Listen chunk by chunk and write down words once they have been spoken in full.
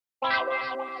The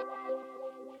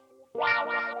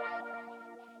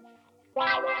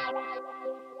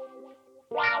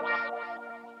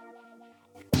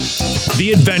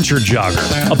Adventure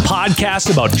Jogger, a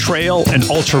podcast about trail and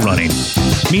ultra running.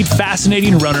 Meet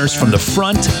fascinating runners from the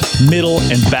front, middle,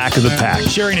 and back of the pack,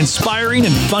 sharing inspiring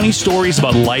and funny stories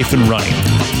about life and running.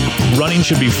 Running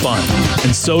should be fun,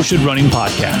 and so should running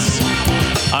podcasts.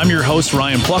 I'm your host,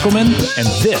 Ryan Pluckelman, and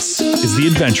this is The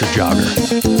Adventure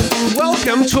Jogger.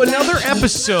 Welcome to another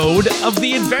episode of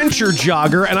The Adventure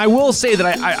Jogger, and I will say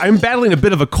that I'm battling a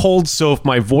bit of a cold, so if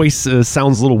my voice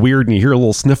sounds a little weird and you hear a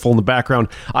little sniffle in the background,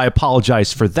 I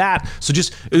apologize for that. So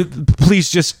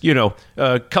please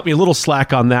cut me a little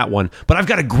slack on that one. But I've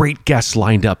got a great guest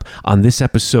lined up on this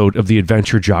episode of The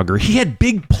Adventure Jogger. He had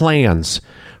big plans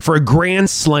for a grand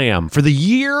slam for the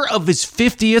year of his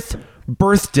 50th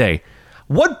birthday.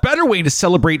 What better way to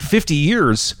celebrate 50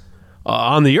 years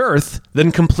on the earth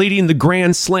than completing the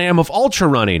grand slam of ultra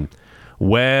running?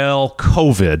 Well,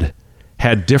 COVID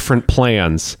had different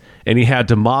plans, and he had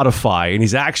to modify, and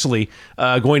he's actually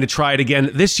going to try it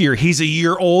again this year. He's a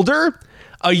year older,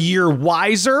 a year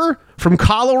wiser. From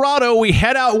Colorado, we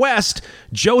head out west.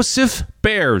 Joseph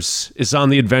Bears is on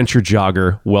the Adventure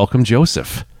Jogger. Welcome,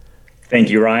 Joseph. Thank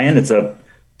you, Ryan. It's a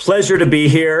pleasure to be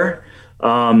here.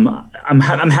 I'm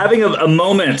having a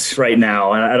moment right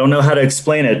now, and I don't know how to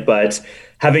explain it, but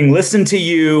having listened to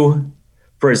you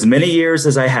for as many years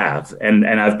as I have, and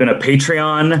I've been a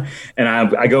Patreon, and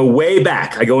I go way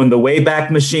back. I go in the way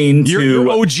back machine to You're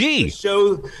OG.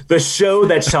 the show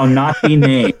that shall not be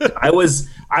named. I was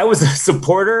a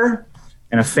supporter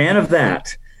and a fan of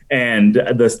that. And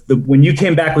when you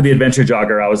came back with the Adventure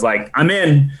Jogger, I was like, I'm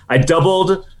in. I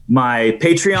doubled my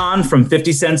Patreon from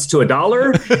 50 cents to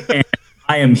 $1, and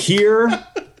I am here.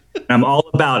 And I'm all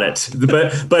about it.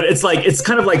 But it's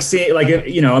kind of like seeing, like,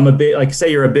 you know, I'm a big, like,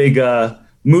 say you're a big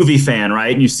movie fan,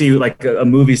 right? And you see like a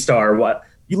movie star, what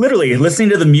you literally listening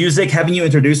to the music, having you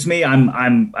introduce me, I'm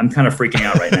kind of freaking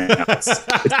out right now. It's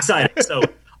exciting. So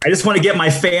I just want to get my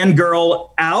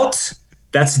fangirl out.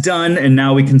 That's done, and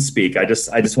now we can speak. I just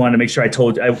wanted to make sure I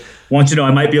want you to know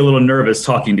I might be a little nervous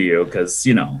talking to you because,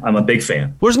 you know, I'm a big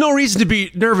fan. There's no reason to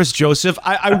be nervous, Joseph.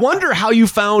 I wonder how you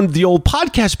found the old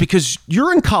podcast, because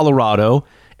you're in Colorado,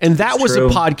 and that was a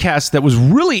podcast that was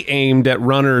really aimed at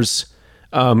runners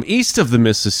east of the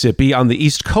Mississippi, on the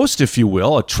East Coast, if you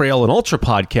will, a trail and ultra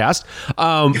podcast.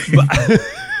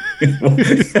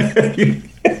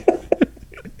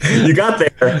 You got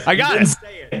there. I got it.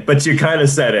 Say it, but you kind of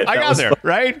said it. I got there,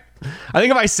 right? I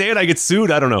think if I say it, I get sued.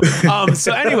 I don't know.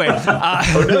 So anyway,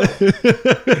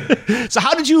 so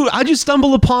how did you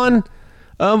stumble upon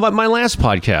my last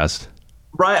podcast?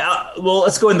 Right. Well,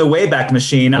 let's go in the Wayback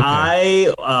Machine. Okay.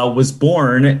 I was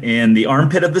born in the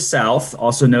armpit of the South,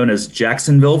 also known as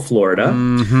Jacksonville, Florida.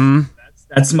 Mm-hmm.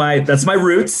 That's my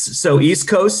roots. So East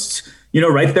Coast, you know,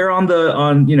 right there on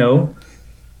the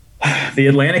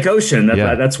Atlantic Ocean.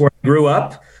 That's where I grew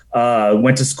up.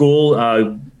 Went to school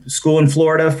in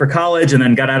Florida for college, and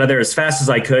then got out of there as fast as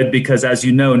I could because, as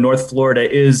you know, North Florida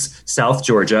is South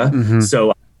Georgia. Mm-hmm.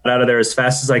 So I got out of there as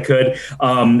fast as I could.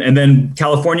 And then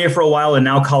California for a while, and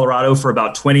now Colorado for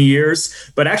about 20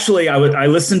 years. But actually, I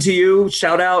listened to you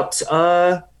shout out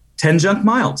 10 Junk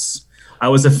Miles. I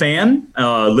was a fan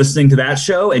listening to that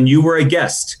show, and you were a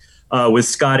guest with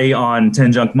Scotty on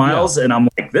 10 Junk Miles. Yeah. And I'm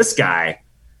like,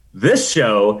 this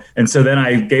show. And so then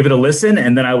I gave it a listen,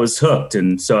 and then I was hooked.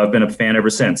 And so I've been a fan ever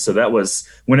since. So that was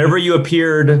whenever you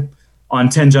appeared on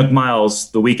 10 Junk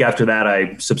Miles, the week after that,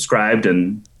 I subscribed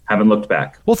and haven't looked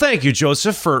back. Well, thank you,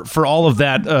 Joseph, for all of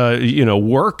that,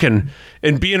 work and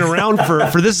being around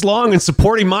for this long and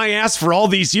supporting my ass for all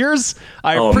these years.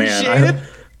 I appreciate it.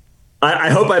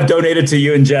 I hope I've donated to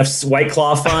you and Jeff's White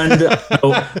Claw Fund.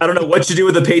 I don't know what you do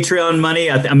with the Patreon money.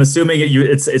 I'm assuming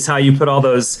it's how you put all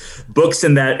those books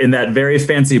in that very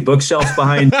fancy bookshelf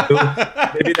behind you.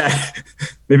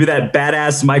 Maybe that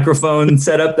badass microphone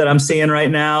setup that I'm seeing right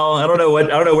now. I don't know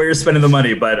where you're spending the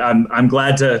money, but I'm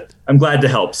glad to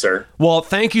help, sir. Well,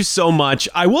 thank you so much.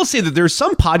 I will say that there's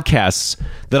some podcasts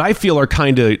that I feel are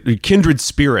kind of kindred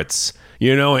spirits,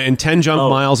 you know, and 10 Junk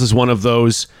Miles is one of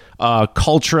those.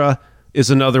 Cultura is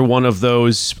another one of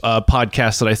those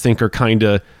podcasts that I think are kind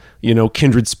of, you know,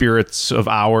 kindred spirits of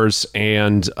ours,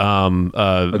 and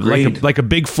like a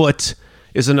Bigfoot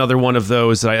is another one of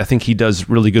those that I think he does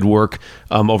really good work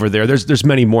over there. There's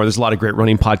many more. There's a lot of great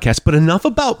running podcasts, but enough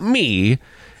about me,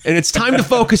 and it's time to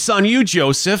focus on you,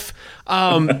 Joseph.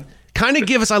 Kind of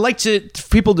give us, I like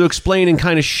people to explain and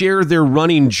kind of share their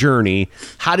running journey.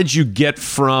 How did you get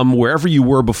from wherever you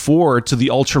were before to the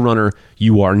ultra runner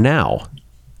you are now?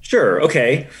 Sure.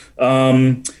 Okay.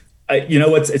 You know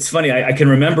what's it's funny. I can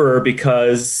remember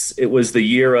because it was the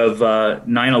year of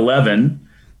 9/11.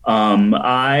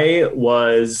 I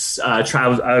was I'm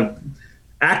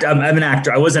an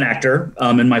actor. I was an actor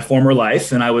in my former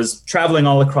life, and I was traveling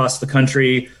all across the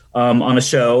country on a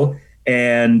show.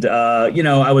 And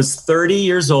I was 30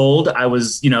 years old. I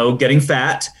was getting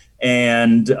fat,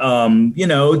 and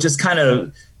just kind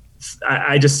of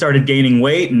I just started gaining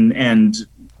weight, and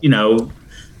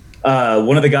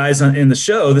one of the guys in the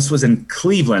show, this was in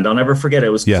Cleveland. I'll never forget it. It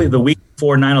was the week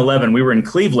before 9/11. We were in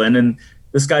Cleveland, and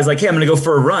this guy's like, "Hey, I'm going to go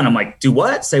for a run." I'm like, "Do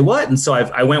what? Say what?" And so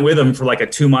I went with him for like a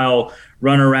 2-mile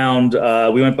run around.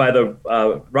 We went by the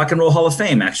Rock and Roll Hall of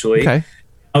Fame, actually. Okay.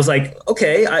 I was like,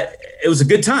 okay, it was a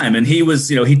good time. And he was,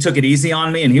 he took it easy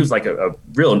on me, and he was like a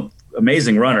real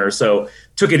amazing runner. So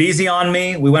took it easy on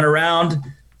me. We went around.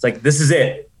 It's like, this is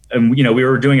it. And, we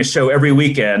were doing a show every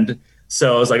weekend.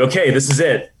 So I was like, okay, this is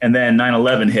it. And then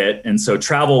 9/11 hit. And so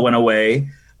travel went away.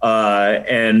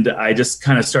 And I just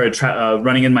kind of started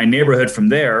running in my neighborhood from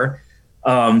there.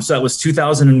 So that was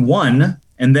 2001.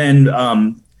 And then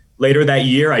later that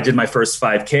year, I did my first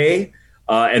 5K.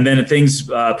 And then things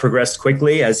progressed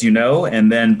quickly, as you know. And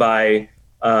then by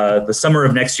the summer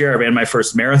of next year, I ran my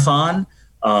first marathon,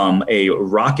 a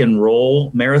rock and roll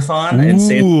marathon in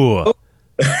San Diego.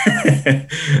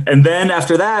 And then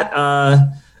after that,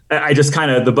 I just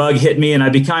the bug hit me, and I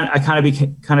kind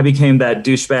of became that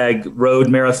douchebag road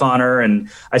marathoner, and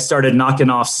I started knocking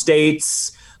off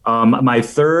states. My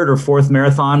third or fourth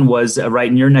marathon was right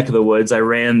in your neck of the woods. I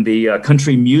ran the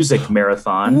country music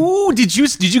marathon. Ooh, did you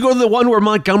go to the one where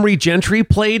Montgomery Gentry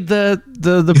played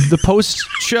the post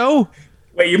show?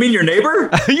 Wait, you mean your neighbor?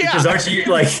 Yeah. Because aren't you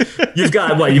you've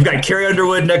got Carrie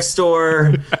Underwood next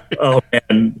door. Oh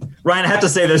man, Ryan, I have to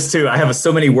say this too. I have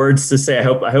so many words to say. I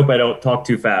hope I don't talk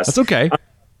too fast. That's okay.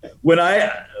 When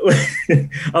I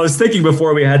was thinking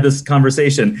before we had this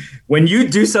conversation, when you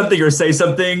do something or say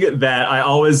something that I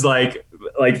always like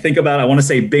think about, I want to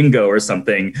say bingo or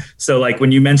something. So like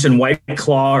when you mention White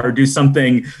Claw or do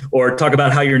something or talk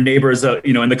about how your neighbor is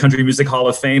in the Country Music Hall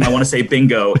of Fame, I want to say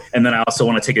bingo. And then I also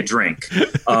want to take a drink.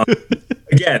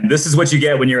 Again, this is what you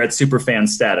get when you're at superfan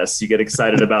status. You get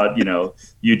excited about,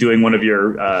 you doing one of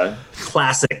your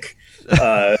classic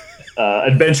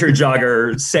adventure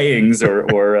jogger sayings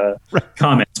or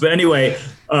comments. But anyway,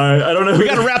 I don't know. We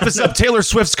got to wrap this up. Taylor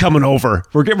Swift's coming over.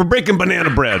 We're breaking banana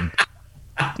bread.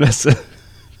 So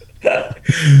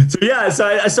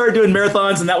I started doing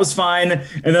marathons, and that was fine.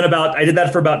 And then I did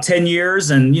that for about 10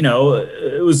 years, and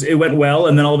it went well.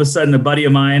 And then all of a sudden, a buddy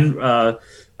of mine,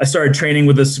 I started training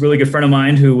with this really good friend of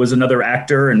mine who was another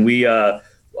actor, and we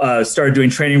started doing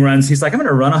training runs. He's like, "I'm going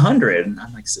to run 100." And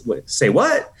I'm like, "Say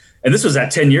what?" And this was at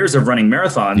 10 years of running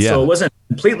marathons, so it wasn't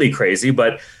completely crazy.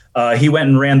 But he went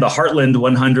and ran the Heartland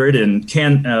 100 in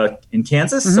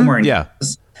Kansas, somewhere in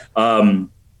Kansas.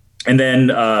 And then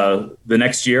the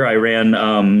next year I ran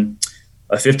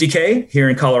a 50K here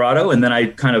in Colorado. And then I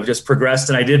kind of just progressed,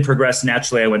 and I did progress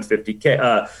naturally. I went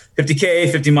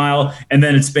 50K, 50 mile. And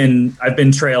then I've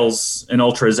been trails and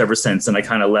ultras ever since. And I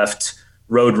kind of left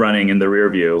road running in the rear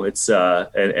view. It's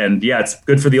it's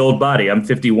good for the old body. I'm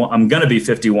 51. I'm going to be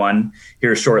 51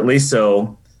 here shortly.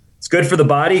 So it's good for the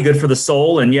body, good for the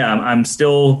soul. And I'm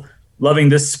still loving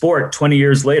this sport 20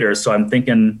 years later. So I'm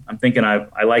thinking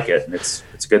I like it, and it's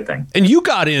a good thing. And you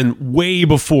got in way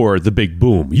before the big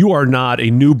boom. You are not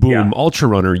a new boom ultra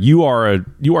runner. You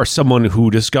are someone who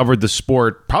discovered the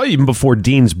sport probably even before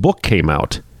Dean's book came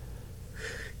out.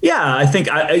 Yeah, I think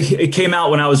it came out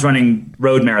when I was running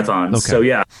road marathons.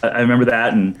 Okay. So I remember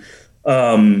that. And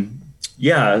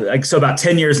so about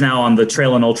 10 years now on the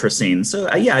trail and ultra scene. So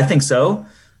I think so.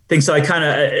 I kind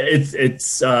of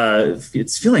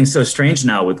it's feeling so strange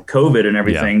now with COVID and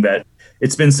everything that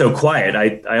it's been so quiet.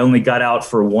 I only got out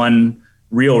for one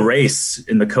real race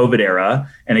in the COVID era,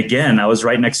 and again I was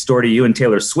right next door to you and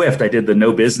Taylor Swift. I did the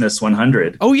No Business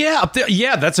 100. Oh yeah, up there.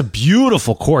 Yeah, that's a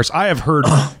beautiful course. I have heard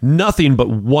nothing but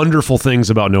wonderful things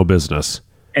about No Business.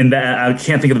 And I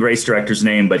can't think of the race director's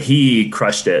name, but he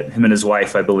crushed it. Him and his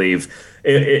wife, I believe.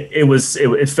 It was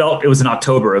in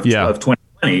October of 2020.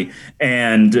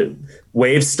 And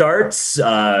wave starts,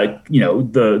 the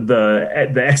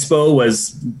expo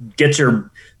was get your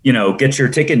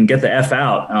ticket and get the F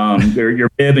out, your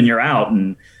bib and you're out.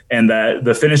 And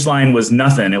the finish line was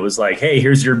nothing. It was like, hey,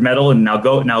 here's your medal and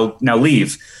now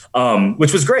leave,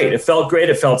 which was great. It felt great.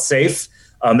 It felt safe.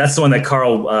 That's the one that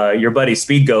Carl, your buddy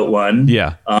Speed Goat won.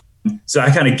 Yeah. So I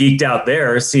kind of geeked out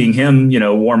there seeing him,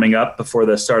 warming up before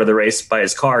the start of the race by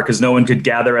his car because no one could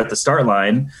gather at the start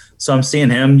line. So I'm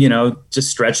seeing him, just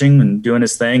stretching and doing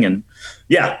his thing. And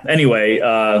anyway,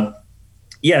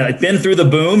 yeah, I've been through the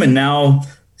boom and now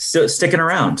sticking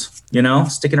around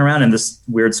in this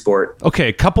weird sport. Okay,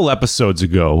 a couple episodes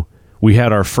ago, we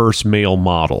had our first male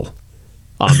model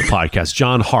on the podcast,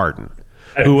 John Harden,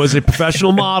 who was a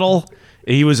professional model.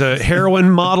 He was a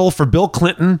heroin model for Bill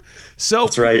Clinton. So,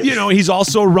 that's right. He's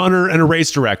also a runner and a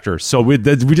race director. So we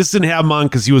just didn't have him on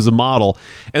because he was a model.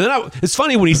 And then it's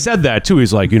funny when he said that, too.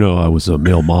 He's like, I was a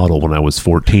male model when I was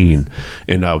 14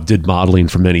 and I did modeling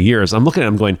for many years. I'm looking at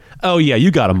him going, oh, yeah, you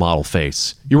got a model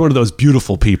face. You're one of those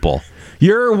beautiful people.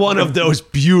 You're one of those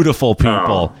beautiful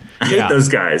people. Oh, I hate those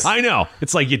guys. I know.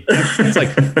 It's like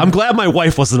I'm glad my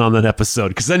wife wasn't on that episode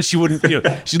because then she wouldn't,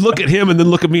 she'd look at him and then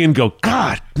look at me and go,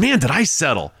 God, man, did I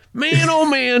settle? Man, oh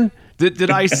man,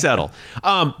 did I settle?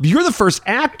 You're the first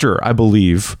actor, I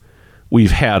believe,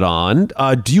 we've had on.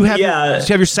 Do you have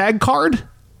your SAG card?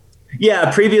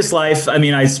 Yeah, previous life. I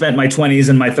mean, I spent my 20s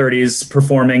and my 30s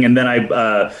performing, and then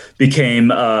I became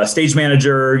a stage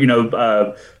manager,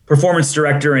 performance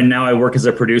director, and now I work as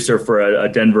a producer for a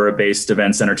Denver-based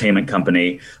events entertainment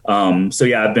company. So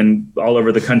yeah, I've been all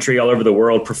over the country, all over the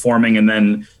world performing, and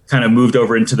then kind of moved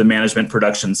over into the management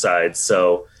production side.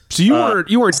 So you were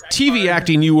TV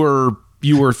acting, you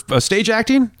were stage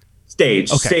acting?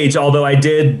 Stage. Although I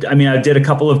did a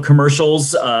couple of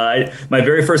commercials. My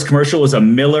very first commercial was a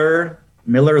Miller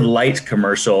Lite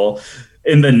commercial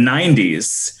in the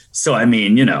 90s. So I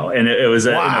mean, and it was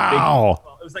it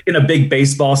was like in a big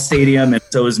baseball stadium, and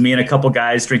so it was me and a couple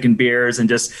guys drinking beers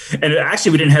and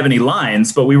actually we didn't have any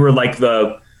lines, but we were like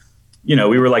the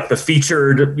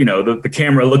featured. The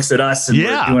camera looks at us and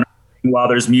we're doing while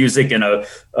there's music and a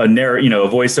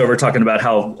voiceover talking about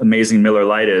how amazing Miller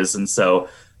Lite is, and so.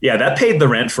 Yeah, that paid the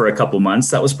rent for a couple months.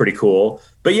 That was pretty cool.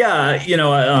 But yeah,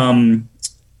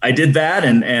 I did that,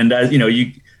 and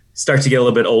you start to get a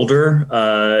little bit older.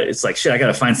 It's like, shit, I got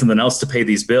to find something else to pay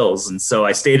these bills, and so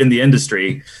I stayed in the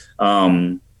industry.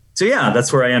 So yeah,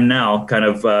 that's where I am now, kind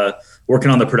of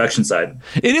working on the production side.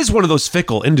 It is one of those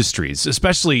fickle industries,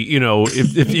 especially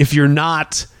if you're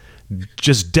not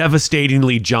just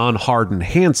devastatingly John Harden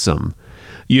handsome.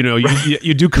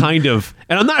 You do kind of,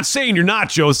 and I'm not saying you're not,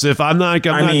 Joseph. I'm not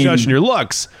judging your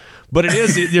looks, but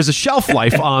there's a shelf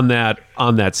life on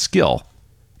that skill.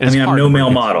 And I'm no male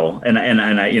model, and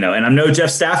I'm no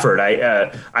Jeff Stafford.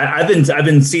 I've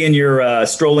been seeing your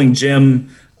strolling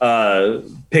gym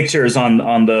pictures on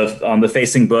the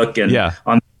Facing book and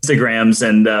on Instagrams,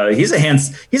 and he's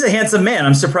a handsome man.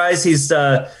 I'm surprised he's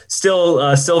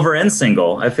still silver and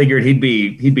single. I figured he'd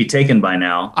be taken by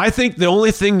now. I think the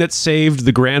only thing that saved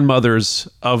the grandmothers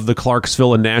of the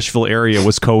Clarksville and Nashville area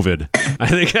was COVID. I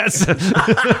think that's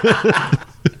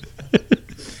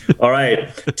all right.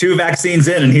 2 vaccines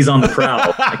in and he's on the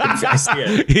prowl. I see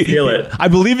it. Feel it. I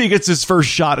believe he gets his first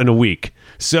shot in a week.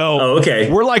 So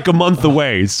we're like a month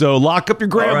away. So lock up your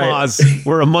grandmas. Right.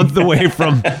 We're a month away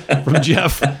from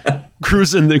Jeff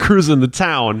cruising the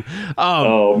town.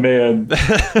 Oh man!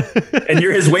 And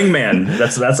you're his wingman.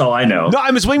 That's all I know. No,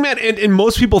 I'm his wingman, and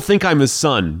most people think I'm his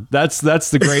son. That's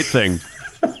the great thing.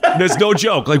 There's no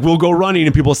joke. Like we'll go running,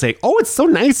 and people say, "Oh, it's so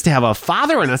nice to have a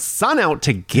father and a son out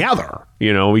together." We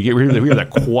hear that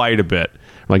quite a bit.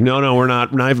 I'm like, no, we're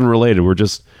not even related. We're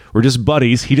just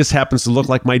buddies. He just happens to look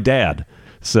like my dad.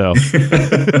 So,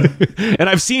 and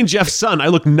I've seen Jeff's son. I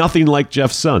look nothing like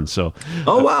Jeff's son. So,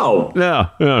 oh wow,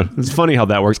 yeah, it's funny how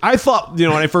that works. I thought,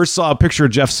 when I first saw a picture of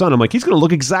Jeff's son, I'm like, he's going to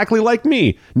look exactly like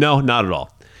me. No, not at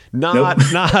all.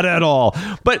 Not at all.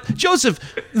 But Joseph,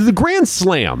 the Grand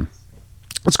Slam.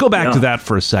 Let's go back to that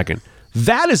for a second.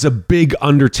 That is a big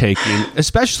undertaking,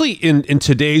 especially in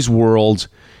today's world.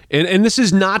 And this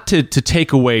is not to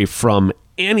take away from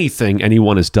anything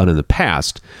anyone has done in the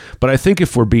past. But I think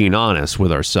if we're being honest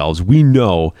with ourselves, we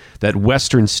know that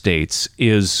Western States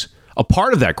is a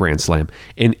part of that Grand Slam,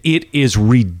 and it is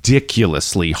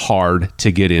ridiculously hard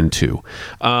to get into.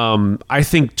 I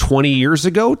think 20 years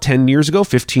ago, 10 years ago,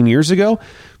 15 years ago,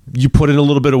 you put in a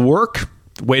little bit of work,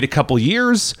 wait a couple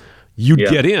years, you'd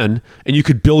get in, and you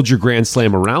could build your Grand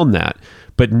Slam around that.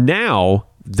 But now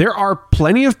there are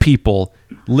plenty of people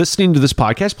listening to this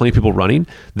podcast, plenty of people running,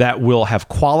 that will have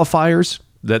qualifiers,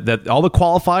 that all the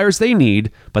qualifiers they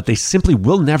need, but they simply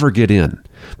will never get in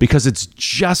because it's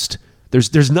just...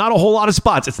 There's not a whole lot of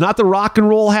spots. It's not the Rock and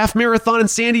Roll Half Marathon in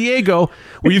San Diego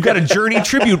where you've got a Journey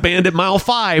tribute band at mile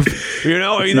 5.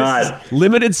 It's not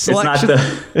limited selection.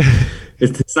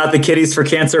 It's not the Kitties for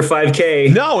Cancer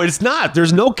 5K. No, it's not.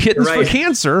 There's no kittens for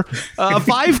cancer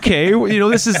 5K.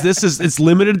 This is it's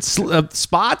limited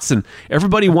spots, and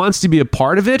everybody wants to be a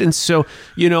part of it. And so,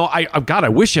 I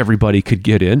wish everybody could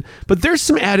get in, but there's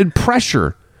some added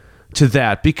pressure to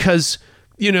that because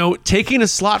taking a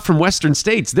slot from Western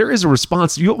States, there is a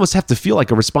you almost have to feel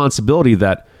like a responsibility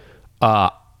that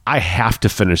I have to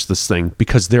finish this thing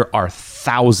because there are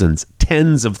thousands,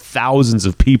 tens of thousands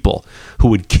of people who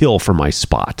would kill for my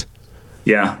spot.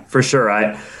 Yeah, for sure.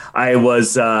 I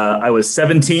was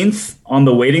 17th on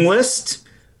the waiting list.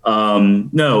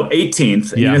 No,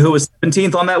 18th. Yeah. You know who was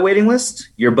 17th on that waiting list?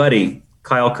 Your buddy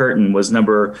Kyle Curtin was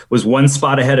one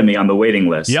spot ahead of me on the waiting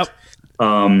list. Yep.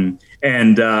 And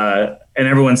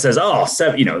everyone says,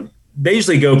 they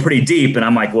usually go pretty deep. And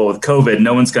I'm like, well, with COVID,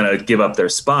 no one's going to give up their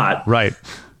spot. Right.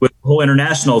 With the whole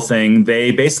international thing, they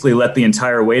basically let the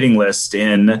entire waiting list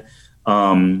in,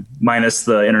 minus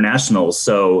the internationals.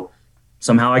 So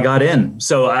somehow I got in.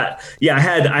 So I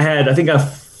had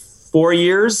 4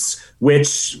 years,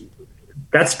 which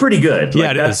that's pretty good.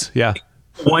 Yeah, it is. Yeah.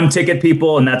 One ticket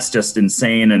people, and that's just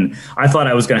insane. And I thought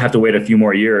I was going to have to wait a few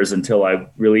more years until I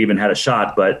really even had a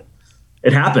shot, but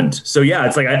it happened. So yeah,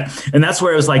 it's like, and that's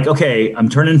where I was like, okay, I'm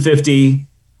turning 50.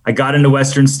 I got into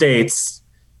Western States.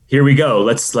 Here we go.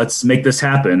 Let's make this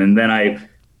happen. And then I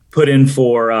put in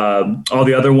for all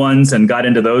the other ones and got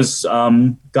into those.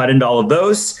 Got into all of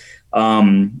those.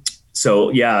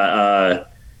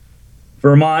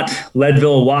 Vermont,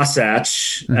 Leadville,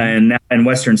 Wasatch, and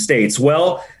Western States.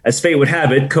 Well, as fate would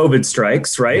have it, COVID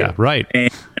strikes, right? Yeah, right.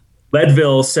 And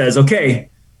Leadville says,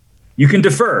 okay, you can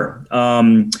defer.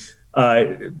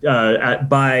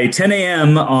 By 10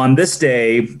 a.m. on this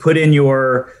day, put in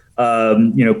your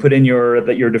deferment,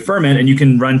 and you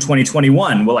can run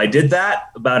 2021. Well, I did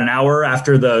that about an hour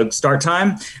after the start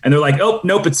time, and they're like, oh,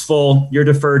 nope, it's full. You're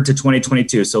deferred to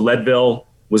 2022. So Leadville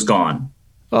was gone.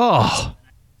 Oh.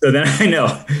 So then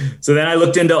I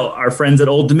looked into our friends at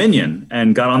Old Dominion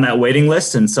and got on that waiting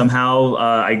list, and somehow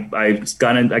I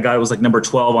got in. It was like number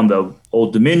 12 on the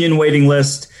Old Dominion waiting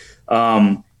list,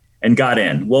 and got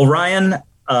in. Well, Ryan,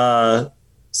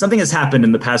 something has happened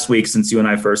in the past week since you and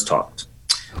I first talked.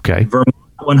 Okay. Vermont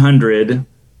 100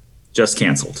 just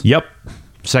canceled. Yep.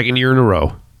 Second year in a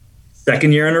row.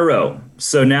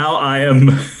 So now I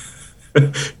am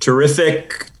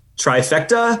terrific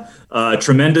trifecta,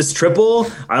 tremendous triple.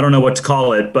 I don't know what to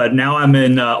call it, but now I'm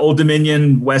in Old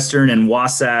Dominion, Western, and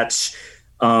Wasatch.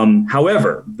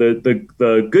 However,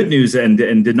 the good news and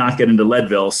did not get into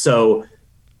Leadville. So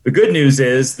the good news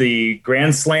is the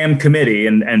Grand Slam committee,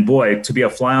 and boy, to be a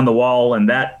fly on the wall in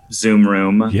that Zoom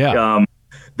room. Yeah.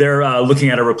 They're looking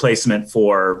at a replacement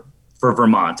for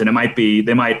Vermont, and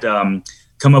they might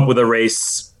come up with a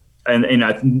race, and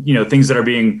things that are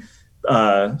being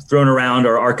thrown around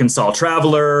are Arkansas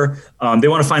Traveler. They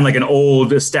want to find like an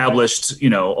old established,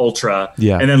 ultra,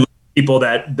 and then people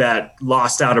that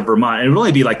lost out of Vermont. And it would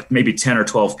only be like maybe 10 or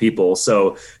 12 people.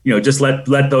 So, just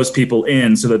let those people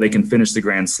in so that they can finish the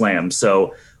Grand Slam.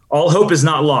 So all hope is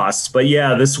not lost. But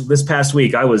yeah, this past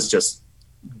week I was just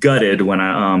gutted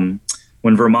when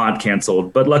Vermont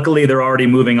canceled, but luckily they're already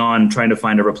moving on, trying to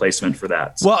find a replacement for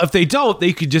that. Well, if they don't,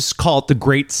 they could just call it the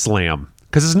Great Slam,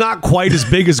 because it's not quite as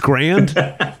big as Grand,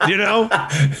 The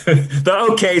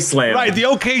OK Slam. Right, the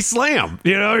OK Slam.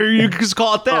 You can just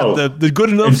call it that, the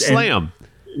good enough slam.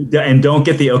 And don't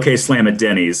get the OK Slam at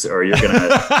Denny's, or you're gonna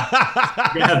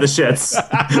have the shits.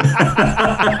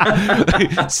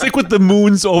 Stick with the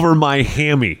moons over my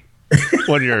hammy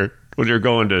when you're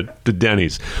going to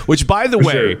Denny's. Which, by the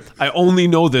way, sure. I only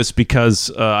know this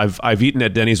because I've eaten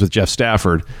at Denny's with Jeff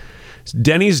Stafford.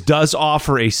 Denny's does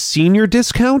offer a senior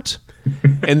discount,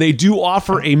 and they do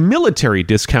offer a military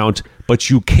discount, but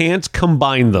you can't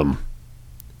combine them.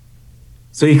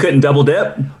 So he couldn't double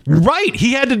dip? Right.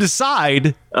 He had to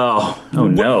decide. Oh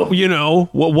no.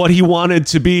 What he wanted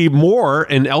to be more,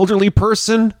 an elderly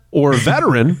person or a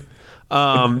veteran.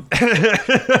 I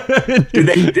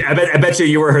bet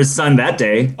you were her son that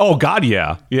day. Oh God,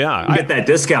 yeah. You get that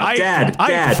discount. Dad.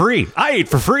 I ate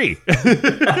for free.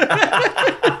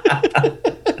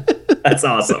 That's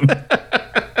awesome.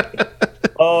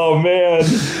 Oh man.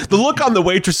 The look on the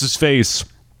waitress's face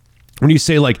when you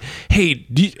say like, hey,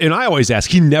 and I always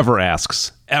ask, he never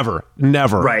asks. Ever.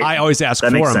 Never. Right. I always ask for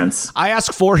him. That makes sense. I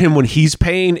ask for him when he's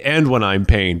paying and when I'm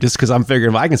paying, just because I'm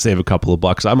figuring if I can save a couple of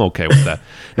bucks, I'm okay with that.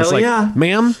 It's Hell like, yeah.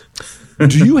 Ma'am,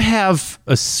 do you have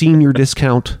a senior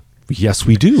discount? Yes,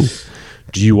 we do.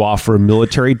 Do you offer a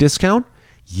military discount?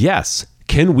 Yes.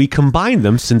 Can we combine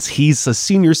them since he's a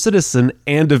senior citizen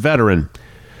and a veteran?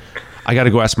 I got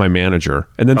to go ask my manager.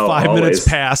 And then 5 minutes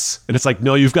pass, and it's like,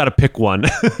 no, you've got to pick one.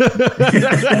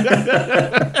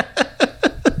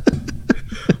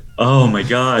 Oh my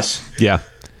gosh. Yeah.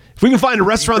 If we can find a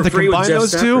restaurant that combines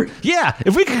those two. Yeah.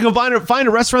 If we can find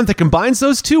a restaurant that combines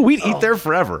those two, we'd eat there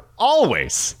forever.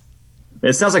 Always.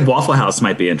 It sounds like Waffle House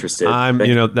might be interested.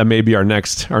 That may be our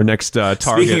next target.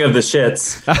 Speaking of the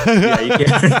shits, yeah, you can.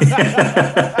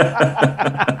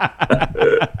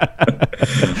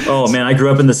 Oh man, I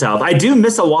grew up in the South. I do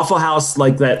miss a Waffle House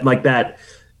like that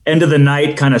end of the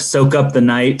night, kind of soak up the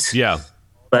night. Yeah,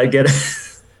 I get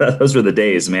those were the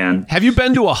days, man. Have you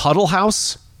been to a Huddle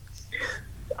House?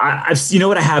 You know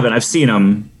what? I haven't. I've seen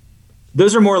them.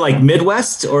 Those are more like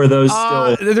Midwest, or are those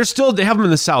still? They have them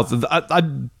in the South.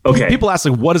 Okay. People ask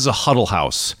like, "What is a Huddle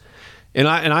House?" And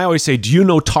I always say, "Do you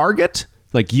know Target?"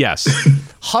 Like, yes.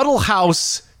 Huddle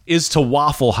House is to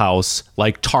Waffle House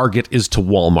like Target is to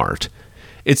Walmart.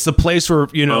 It's the place where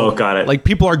got it. Like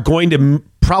people are going to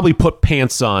probably put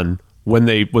pants on when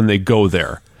they go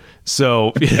there.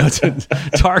 So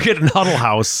Target and Huddle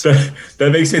House. That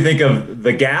makes me think of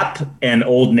the Gap and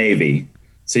Old Navy.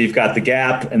 So you've got the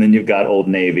Gap, and then you've got Old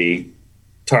Navy,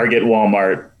 Target,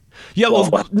 Walmart. Yeah,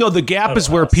 well, no, the Gap is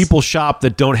where people shop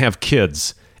that don't have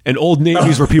kids, and Old Navy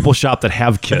is where people shop that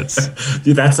have kids.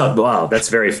 Dude, that's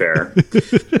very fair.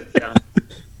 Yeah.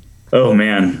 Oh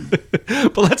man.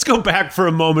 But let's go back for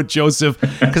a moment, Joseph,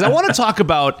 because I want to talk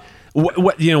about what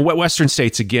Western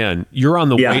states again. You're on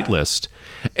the wait list,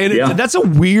 and that's a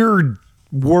weird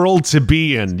world to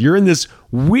be in. You're in this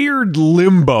weird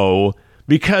limbo.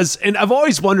 Because, and I've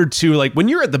always wondered too, like when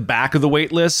you're at the back of the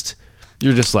wait list,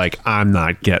 you're just like, I'm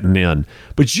not getting in.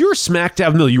 But you're smack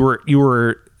dab in the middle. You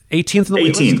were 18th in the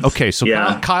wait list? Okay, so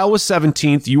Kyle was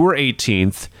 17th. You were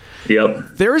 18th.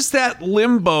 Yep. There's that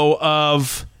limbo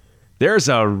of, there's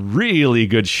a really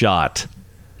good shot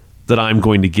that I'm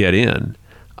going to get in.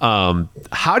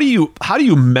 How do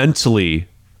you mentally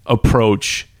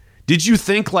approach? Did you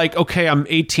think like, okay, I'm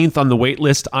 18th on the wait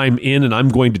list, I'm in, and I'm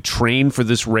going to train for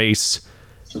this race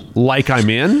like I'm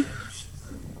in?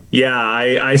 Yeah,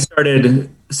 I started.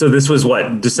 So this was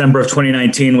December of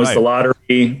 2019 was the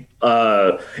lottery.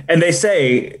 And they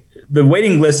say the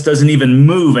waiting list doesn't even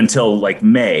move until like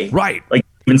May. Right. Like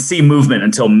you can see movement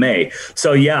until May.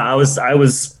 So yeah, I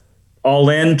was all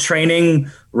in training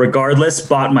regardless,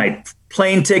 bought my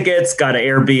plane tickets, got an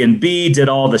Airbnb, did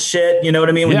all the shit. You know what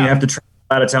I mean? When you have to travel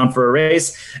out of town for a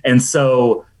race. And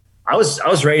so I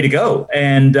was ready to go.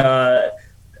 And,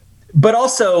 but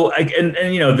also,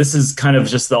 this is kind of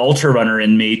just the ultra runner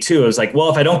in me too. I was like, well,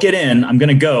 if I don't get in, I'm going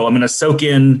to go. I'm going to soak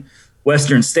in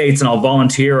Western states, and I'll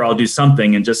volunteer, or I'll do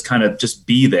something, and just kind of just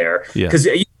be there. Because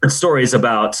you heard stories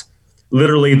about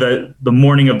literally the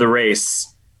morning of the race.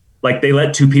 Like they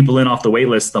let 2 people in off the wait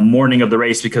list the morning of the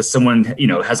race because someone,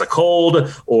 has a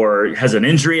cold or has an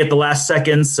injury at the last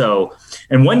second. So,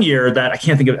 and one year that I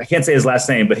can't say his last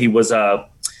name, but he was a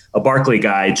Barkley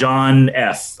guy, John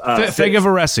F.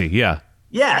 Fegavaresi, yeah.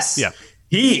 Yes. Yeah.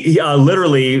 He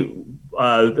literally,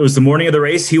 it was the morning of the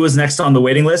race. He was next on the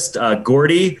waiting list.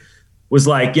 Gordy was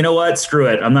like, you know what? Screw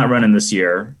it. I'm not running this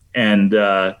year. And,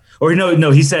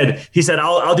 he said,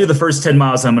 I'll do the first 10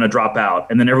 miles. I'm going to drop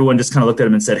out. And then everyone just kind of looked at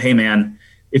him and said, hey man,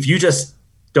 if you just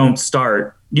don't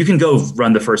start, you can go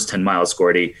run the first 10 miles,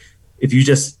 Gordy. If you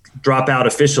just drop out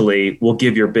officially, we'll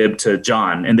give your bib to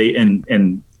John.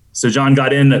 And so John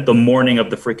got in at the morning of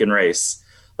the freaking race.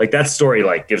 Like that story,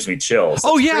 like gives me chills.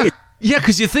 Oh yeah. Crazy. Yeah.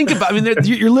 Cause you think about,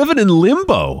 you're living in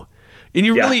limbo and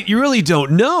you really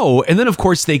don't know. And then of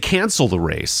course they cancel the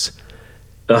race.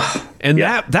 And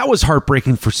that was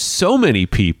heartbreaking for so many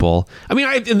people. I mean,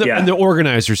 and the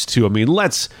organizers too. I mean,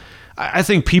 I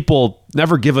think people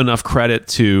never give enough credit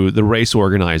to the race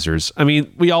organizers. I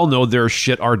mean, we all know there are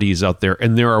shit RDs out there,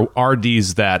 and there are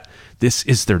RDs that this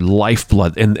is their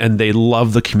lifeblood, and they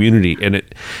love the community.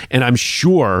 And I'm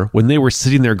sure when they were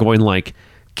sitting there going like,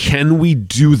 can we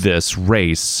do this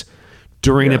race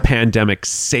during a pandemic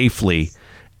safely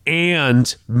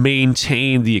and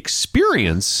maintain the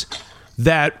experience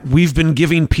that we've been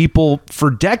giving people for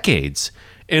decades?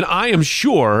 And I am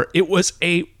sure it was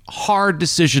a hard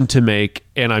decision to make,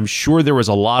 and I'm sure there was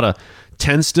a lot of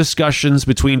tense discussions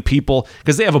between people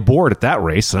because they have a board at that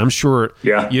race, and I'm sure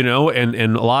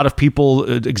and a lot of people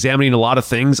examining a lot of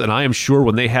things, and I am sure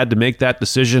when they had to make that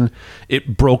decision,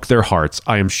 it broke their hearts.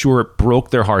 I am sure it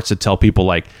broke their hearts to tell people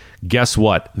like, guess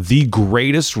what, the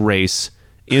greatest race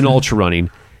in ultra running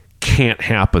can't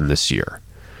happen this year.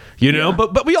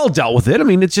 But we all dealt with it. I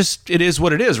mean, it is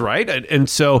what it is, right? And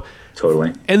so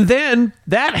totally. And then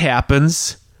that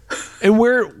happens, and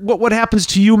what happens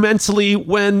to you mentally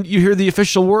when you hear the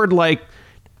official word like,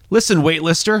 listen,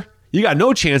 waitlister, you got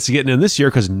no chance of getting in this year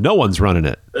because no one's running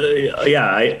it.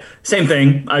 Same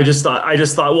thing. I just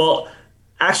thought, well,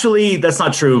 actually, that's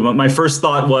not true. But my first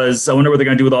thought was, I wonder what they're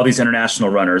going to do with all these international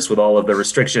runners with all of the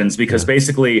restrictions, because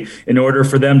basically, in order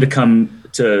for them to come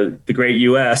to the great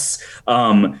U.S.,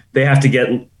 they have to get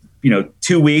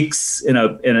 2 weeks in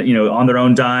a on their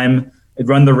own dime,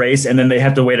 run the race, and then they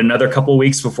have to wait another couple of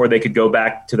weeks before they could go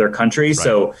back to their country. Right.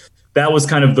 So that was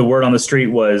kind of the word on the street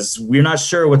was we're not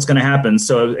sure what's going to happen.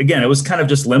 So again, it was kind of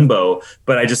just limbo,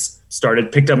 but I just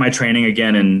picked up my training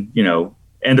again in,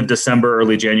 end of December,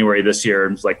 early January this year.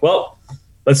 And was like, well,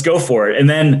 let's go for it. And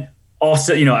then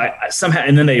also,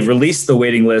 and then they released the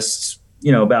waiting list,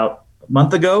 about a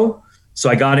month ago. So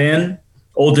I got in,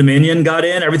 Old Dominion got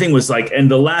in, everything was like, and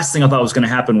the last thing I thought was going to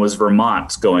happen was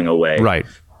Vermont going away. Right.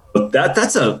 But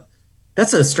that's a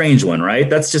strange one, right?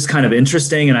 That's just kind of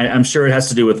interesting. And I'm sure it has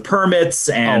to do with permits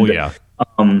and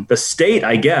the state,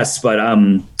 I guess, but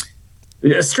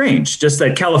it's strange. Just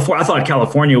that I thought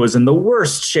California was in the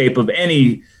worst shape of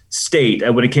any state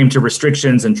when it came to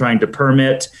restrictions and trying to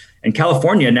permit. And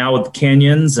California now with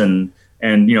canyons and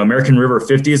American River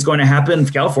 50 is going to happen.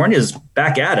 California is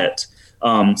back at it.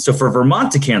 So for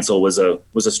Vermont to cancel was a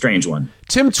strange one.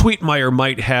 Tim Tweetmeyer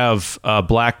might have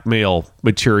blackmail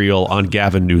material on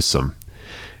Gavin Newsom.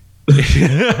 Now,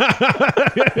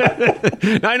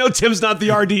 I know Tim's not the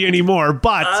RD anymore,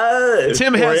 but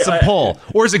Tim has some pull.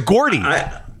 Or is it Gordy?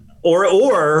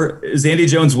 Or is Andy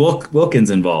Jones Wilkins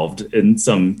involved in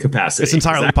some capacity? It's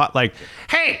entirely like,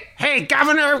 hey,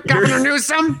 Governor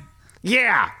Newsom.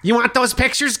 Yeah, you want those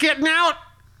pictures getting out?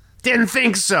 Didn't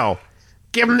think so.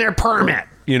 Give them their permit.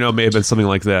 May have been something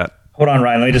like that. Hold on,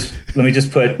 Ryan. Let me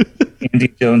just put Andy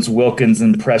Jones Wilkins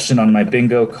impression on my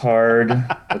bingo card.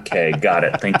 Okay, got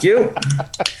it. Thank you.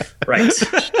 Right.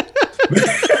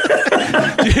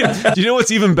 Do you know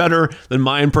what's even better than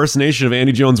my impersonation of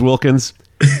Andy Jones Wilkins?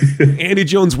 Andy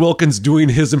Jones Wilkins doing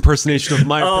his impersonation of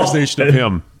my impersonation of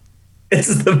him.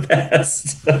 It's the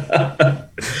best.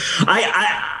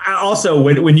 I also,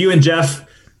 when you and Jeff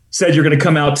said you're going to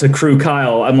come out to Crew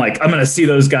Kyle, I'm like, I'm going to see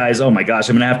those guys. Oh my gosh,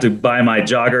 I'm going to have to buy my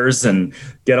joggers and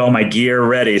get all my gear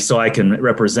ready so I can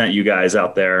represent you guys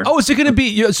out there. Oh, is it going to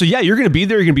be? So yeah, you're going to be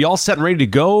there. You're going to be all set and ready to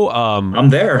go. I'm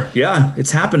there. Yeah,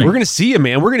 it's happening. We're going to see you,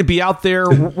 man. We're going to be out there.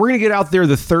 We're going to get out there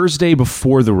the Thursday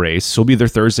before the race. So we'll be there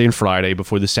Thursday and Friday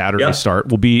before the Saturday start.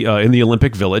 We'll be in the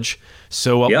Olympic Village.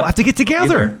 So we'll have to get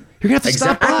together. You're going to have to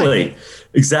stop by.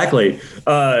 Exactly.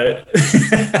 The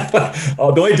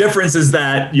only difference is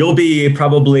that you'll be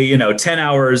probably, 10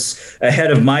 hours ahead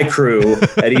of my crew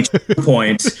at each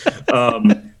point.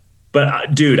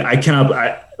 But dude, I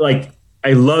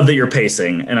love that you're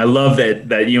pacing, and I love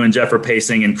that you and Jeff are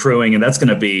pacing and crewing, and that's going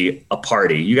to be a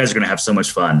party. You guys are going to have so much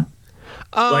fun.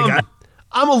 I'm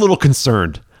a little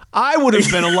concerned. I would have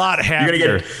been a lot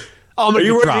happier. Are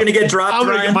you worried you're going to get dropped, I'm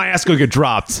going to get my ass going to get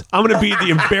dropped. I'm going to be the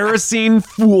embarrassing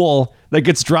fool that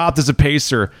gets dropped as a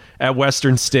pacer at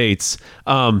Western States.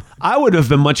 I would have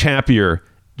been much happier,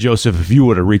 Joseph, if you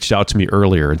would have reached out to me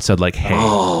earlier and said, like, hey,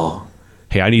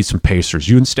 I need some pacers.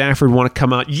 You and Stafford want to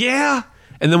come out? Yeah.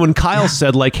 And then when Kyle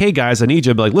said, like, hey, guys, I need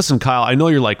you, I'd be like, listen, Kyle, I know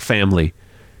you're like family,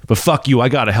 but fuck you, I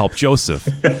got to help Joseph.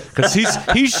 Because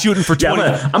he's shooting for 20.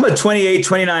 I'm a 28,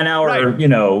 29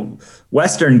 hour,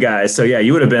 Western guy. So yeah,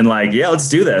 you would have been like, yeah, let's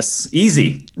do this.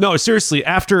 Easy. No, seriously,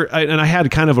 and I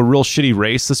had kind of a real shitty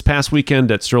race this past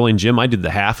weekend at Sterling Gym. I did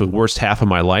the worst half of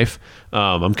my life.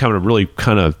 I'm really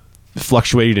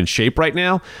fluctuating in shape right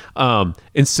now.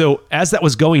 And so as that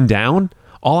was going down,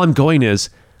 all I'm going is,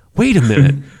 wait a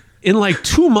minute. In like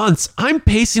 2 months, I'm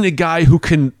pacing a guy who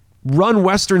can run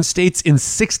Western States in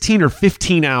 16 or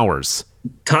 15 hours.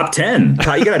 Top 10.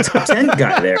 You got a top 10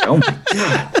 guy there. Oh my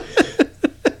God.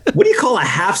 What do you call a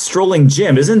half Strolling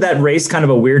Gym? Isn't that race kind of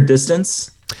a weird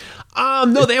distance?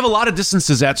 No, they have a lot of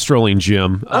distances at Sterling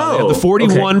Gym. They have the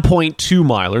 41.2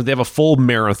 miler. They have a full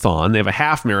marathon. They have a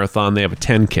half marathon. They have a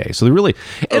 10K. So they really,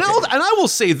 and I will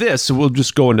say this, so we'll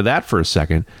just go into that for a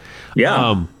second.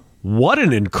 Yeah. What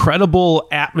an incredible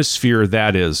atmosphere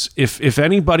that is. If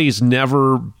anybody's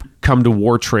never come to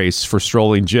War Trace for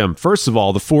Sterling Gym, first of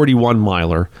all, the 41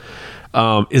 miler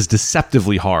is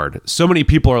deceptively hard. So many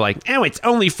people are like, oh, it's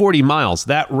only 40 miles.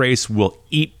 That race will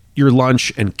eat your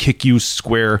lunch and kick you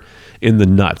square in the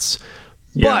nuts.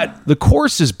 Yeah. But the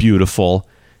course is beautiful,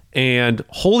 and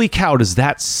holy cow, does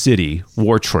that city,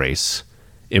 War Trace,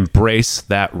 embrace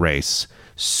that race.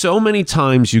 So many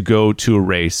times you go to a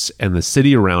race and the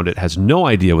city around it has no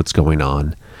idea what's going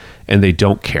on, and they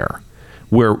don't care.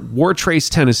 Where War Trace,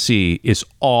 Tennessee is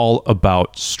all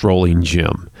about Strolling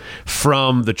Gym.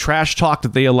 From the trash talk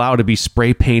that they allow to be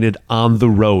spray painted on the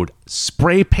road.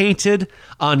 Spray painted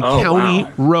on county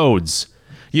roads.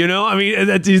 You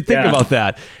think about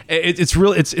that. It's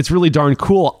really darn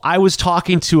cool. I was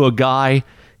talking to a guy,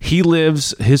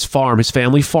 his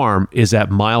family farm is at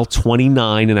mile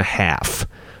 29 and a half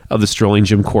of the Sterling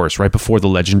Gym course right before the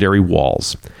legendary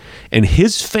walls. And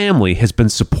his family has been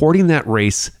supporting that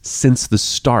race since the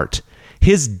start.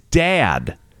 His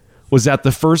dad was at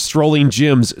the first Sterling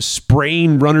Gyms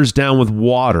spraying runners down with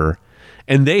water,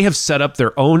 and they have set up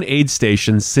their own aid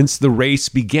station since the race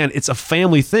began. It's a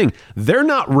family thing. They're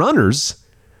not runners.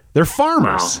 They're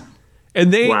farmers. Wow.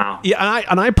 And they, Wow. yeah,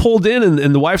 and I pulled in,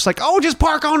 and the wife's like, "Oh, just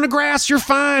park on the grass. You're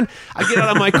fine." I get out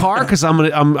of my car because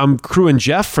I'm crewing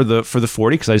Jeff for the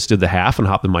 40 because I just did the half and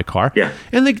hopped in my car. Yeah.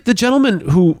 And the gentleman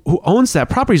who owns that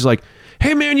property is like,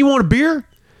 "Hey man, you want a beer?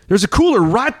 There's a cooler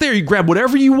right there. You grab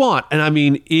whatever you want." And I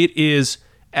mean, it is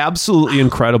absolutely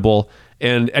incredible.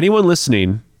 And anyone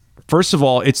listening, first of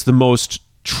all, it's the most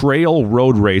trail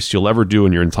road race you'll ever do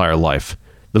in your entire life.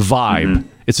 The vibe.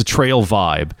 It's a trail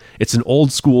vibe. It's an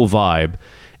old school vibe.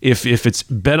 If it's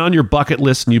been on your bucket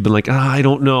list and you've been like, I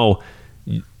don't know,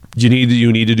 you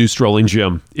need to do Sterling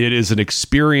Gym. It is an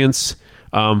experience,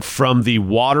 from the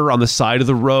water on the side of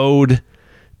the road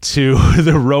to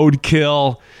the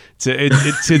roadkill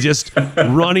to just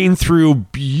running through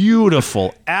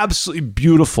beautiful, absolutely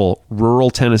beautiful rural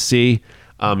Tennessee.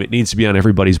 It needs to be on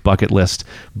everybody's bucket list.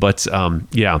 But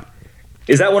yeah.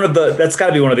 Is that that's got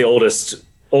to be one of the oldest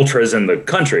ultras in the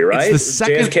country, right? It's the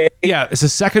second, JFK? Yeah, it's the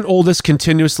second oldest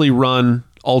continuously run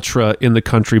ultra in the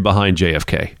country behind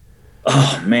JFK.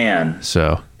 Oh man,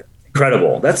 So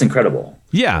incredible! That's incredible.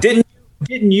 yeah, Didn't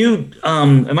you?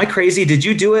 Am I crazy? Did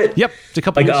you do it? yep, it's a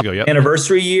couple years ago. Yep.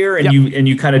 Anniversary year, and Yep.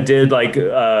 you kind of did like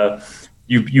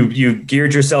you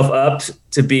geared yourself up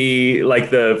to be like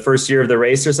the first year of the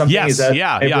race or something. Yes, Is that,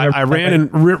 yeah. I ran in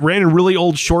really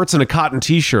old shorts and a cotton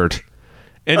T-shirt.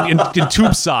 And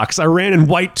tube socks. I ran in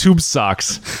white tube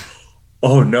socks.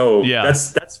 Oh no! Yeah.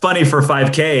 that's funny for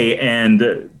 5K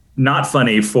and not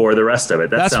funny for the rest of it.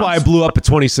 That's why I blew up at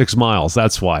 26 miles.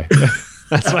 That's why.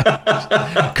 That's why.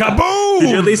 Kaboom! Did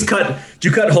you at least Did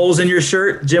you cut holes in your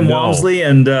shirt, Jim No. Walmsley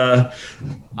and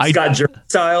Scott Jerk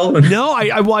style? No,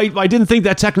 I didn't think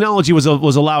that technology was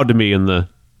allowed to me in the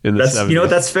 70s. You know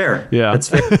what? That's fair. Yeah. That's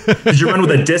fair. Did you run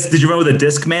with a disc? Did you run with a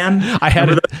disc man? I had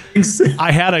Remember a- those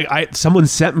things? Someone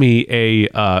sent me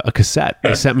a cassette.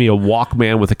 They sent me a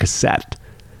Walkman with a cassette.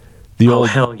 The Oh old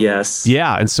hell yes.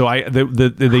 Yeah, and so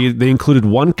they included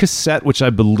one cassette, which I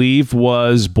believe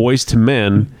was Boys to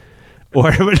Men, or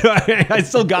I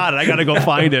still got it. I got to go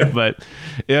find it, but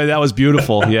yeah, that was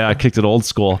beautiful. Yeah, I kicked it old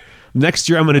school. Next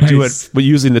year, I'm going to do it, but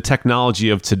using the technology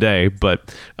of today. But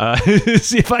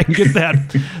see if I can get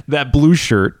that blue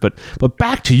shirt. But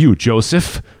back to you,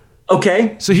 Joseph.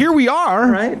 Okay. So here we are.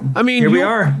 Right. I mean, Here we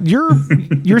are.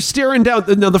 You're staring down.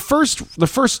 Now the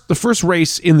first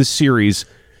race in the series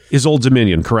is Old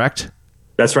Dominion, correct?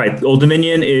 That's right. Old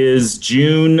Dominion is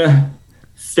June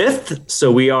 5th,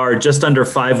 so we are just under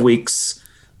 5 weeks.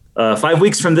 5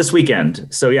 weeks from this weekend.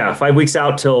 So yeah, 5 weeks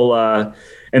out till,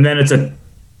 and then it's a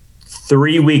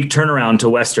 3-week turnaround to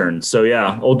Western. So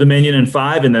yeah, Old Dominion in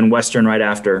 5, and then Western right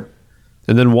after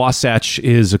And then Wasatch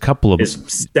is a couple of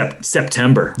is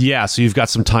September. Yeah, so you've got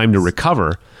some time to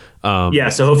recover. Yeah,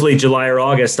 so hopefully July or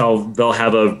August,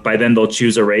 by then they'll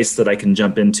choose a race that I can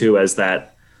jump into as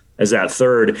that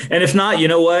third. And if not, you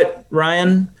know what,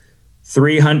 Ryan,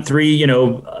 3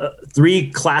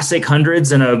 classic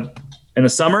hundreds in a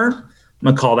summer.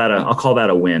 I'll call that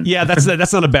a win. Yeah, that's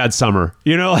not a bad summer.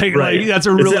 You know, like that's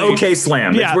a really it's the OK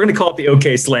Slam. Yeah. We're going to call it the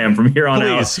OK Slam from here on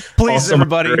out. Please, all summer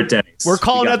everybody. at Denny's. We're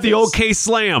calling We got that the this. OK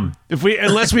Slam.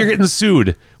 Unless we're getting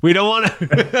sued, we don't want to.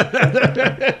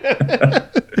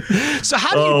 So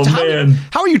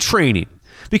how are you training?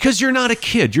 Because you're not a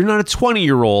kid. You're not a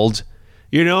 20-year-old.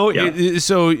 You know, Yeah.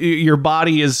 so your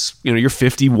body is, you're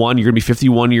 51. You're going to be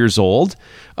 51 years old.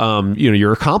 You're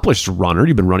an accomplished runner.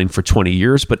 You've been running for 20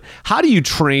 years. But how do you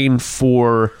train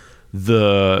for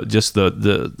the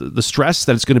stress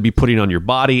that it's going to be putting on your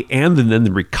body, and then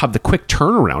the quick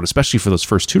turnaround, especially for those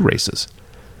first 2 races?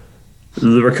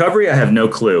 The recovery, I have no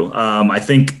clue. I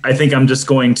think I'm just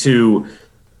going to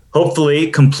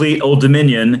hopefully complete Old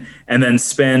Dominion and then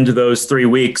spend those 3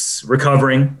 weeks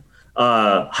recovering,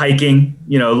 hiking.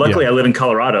 Luckily I live in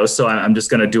Colorado, so I'm just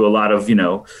going to do a lot of,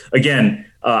 again,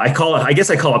 I guess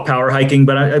I call it power hiking,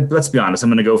 but let's be honest, I'm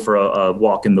going to go for a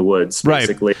walk in the woods,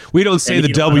 basically. Right. We don't say And,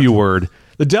 the W word.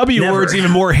 The W Never. word's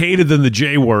even more hated than the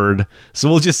J word. So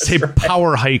we'll just say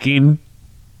power hiking.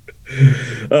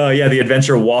 The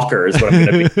adventure walker is what I'm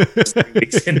going to be just 3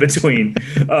 weeks in between.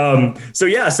 So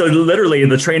literally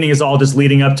the training is all just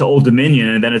leading up to Old Dominion.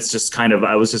 And then it's just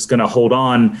I was just going to hold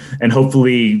on and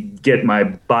hopefully get my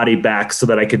body back so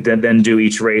that I could then do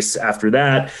each race after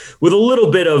that with a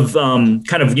little bit of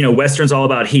Western's all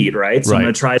about heat, right? So I'm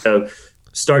going to try to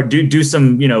do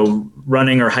some,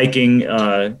 running or hiking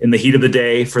in the heat of the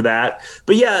day for that.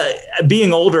 But yeah,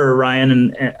 being older, Ryan,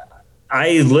 and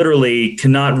I literally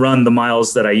cannot run the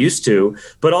miles that I used to,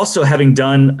 but also having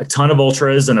done a ton of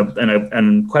ultras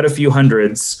and quite a few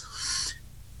hundreds,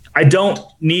 I don't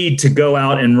need to go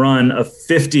out and run a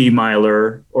 50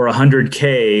 miler or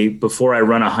 100K before I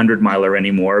run a 100 miler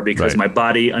anymore, because my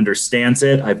body understands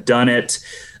it. I've done it.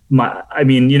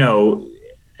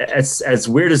 As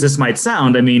weird as this might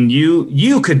sound, I mean,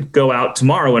 you could go out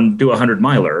tomorrow and do a 100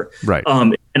 miler. Right. It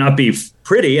might not be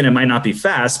pretty and it might not be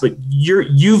fast, but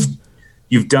you've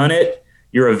done it.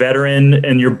 You're a veteran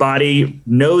and your body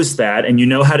knows that, and you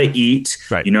know how to eat.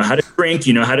 Right. You know how to drink.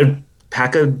 You know how to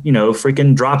pack a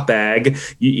freaking drop bag.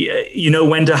 You know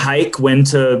when to hike, when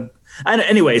to. And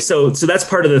anyway, so that's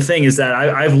part of the thing, is that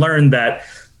I've learned that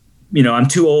I'm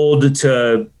too old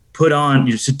to put on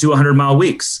to do 100-mile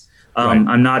weeks.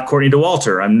 I'm not Courtney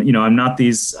Dauwalter. I'm not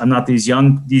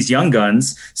these young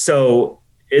guns. So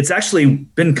it's actually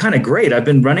been kind of great. I've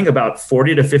been running about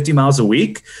 40 to 50 miles a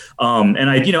week. And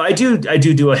I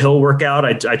do a hill workout.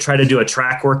 I try to do a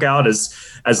track workout.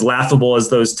 As laughable as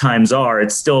those times are,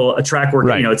 it's still a track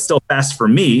workout. Right. It's still fast for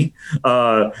me.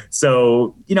 I'm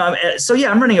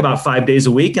running about 5 days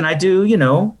a week, and I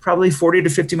do, probably 40 to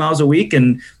 50 miles a week,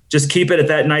 and just keep it at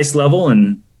that nice level.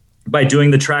 And by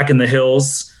doing the track in the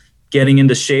hills, getting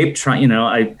into shape,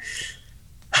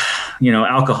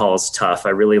 alcohol is tough. I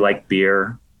really like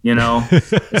beer, I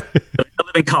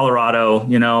live in Colorado,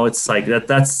 it's like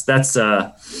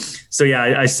so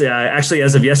yeah, I say, actually,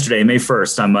 as of yesterday, May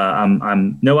 1st,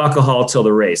 I'm no alcohol till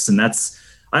the race. And I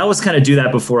always kind of do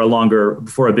that before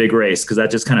a big race, because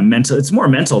that just kind of it's more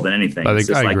mental than anything. I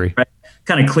agree.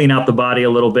 Kind of clean out the body a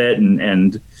little bit.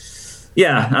 And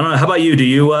yeah, I don't know. How about you? Do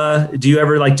you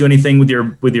ever do anything with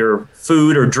your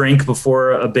food or drink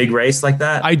before a big race like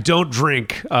that? I don't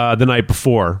drink the night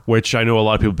before, which I know a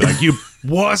lot of people be like, you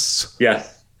wuss. Yeah.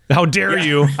 How dare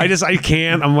you? I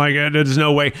can't. I'm like, there's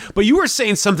no way. But you were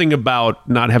saying something about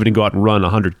not having to go out and run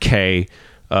 100K,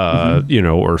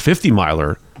 or 50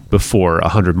 miler before a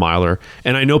 100 miler.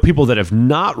 And I know people that have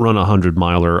not run a 100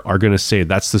 miler are going to say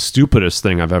that's the stupidest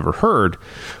thing I've ever heard.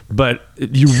 But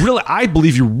I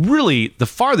believe the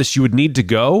farthest you would need to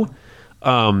go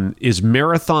is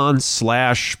marathon /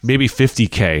 maybe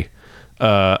 50K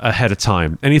ahead of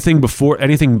time. Anything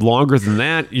longer than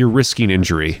that, you're risking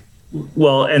injury.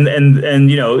 Well, and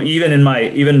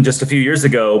even just a few years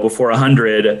ago, before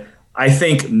 100, I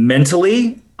think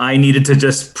mentally I needed to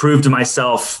just prove to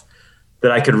myself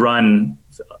that I could run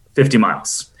 50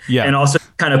 miles. Yeah. And also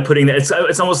kind of putting that,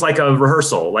 it's almost like a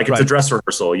rehearsal, like it's a dress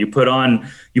rehearsal. You put on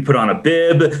a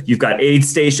bib, you've got aid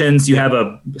stations, you have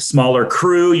a smaller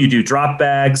crew, you do drop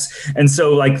bags. And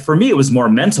so for me, it was more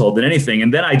mental than anything.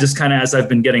 And then I just kind of, as I've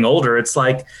been getting older, it's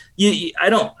like, I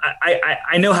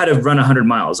know how to run 100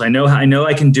 miles. I know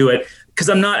I can do it, because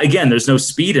there's no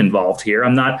speed involved here.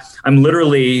 I'm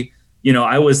literally,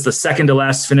 I was the second to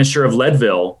last finisher of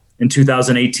Leadville in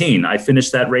 2018. I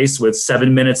finished that race with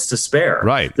 7 minutes to spare.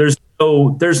 Right.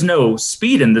 There's no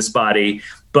speed in this body,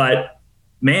 but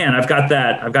man, I've got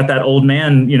that old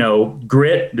man,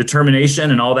 grit,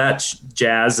 determination, and all that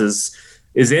jazz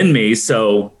is in me.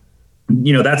 So,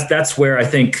 that's where I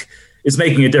think is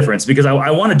making a difference, because I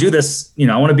want to do this.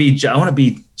 I want to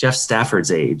be Jeff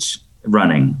Stafford's age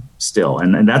running still,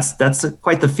 and that's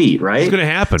quite the feat, right? It's going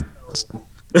to happen.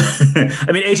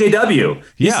 I mean, AJW,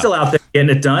 he's still out there getting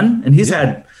it done, and he's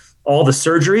had all the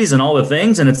surgeries and all the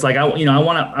things. And it's like, I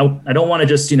don't want to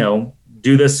just,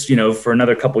 do this, for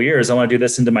another couple years. I want to do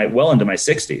this into my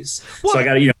 60s. Well, so I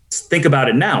got to, think about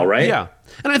it now. Right. Yeah.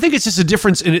 And I think it's just a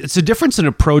difference. It's a difference in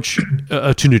approach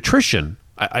to nutrition.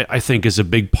 I think is a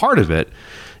big part of it,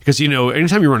 because,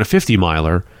 anytime you run a 50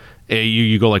 miler,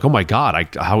 you go like, oh my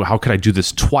God, how could I do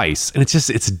this twice? And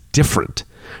it's different.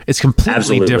 It's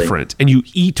completely different, and you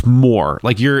eat more.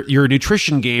 Like your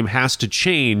nutrition game has to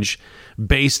change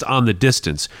based on the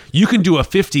distance. You can do a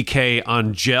 50K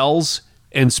on gels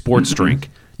and sports drink.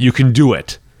 You can do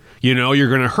it. You're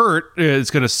going to hurt. It's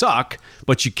going to suck,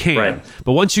 but you can. Right.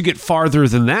 But once you get farther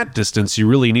than that distance, you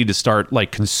really need to start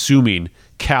consuming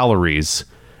calories,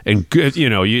 and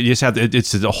you just have to,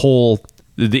 it's the whole.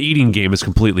 The eating game is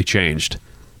completely changed.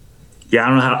 Yeah,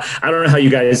 I don't know how you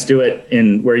guys do it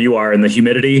in where you are in the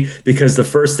humidity, because the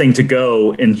first thing to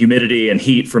go in humidity and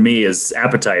heat for me is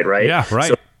appetite, right? Yeah, right.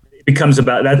 So it becomes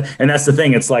about that, and that's the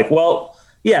thing. It's like, well,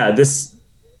 yeah,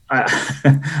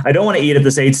 I don't want to eat at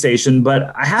this aid station,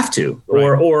 but I have to,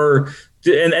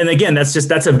 and again, that's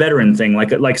a veteran thing.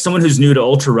 Like someone who's new to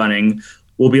ultra running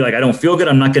will be like, I don't feel good,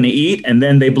 I'm not going to eat, and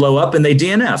then they blow up and they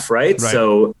DNF, right?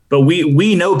 So, but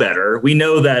we know better. We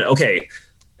know that, okay,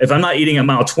 if I'm not eating at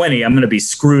mile 20, I'm going to be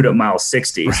screwed at mile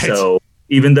 60. Right. So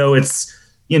even though it's,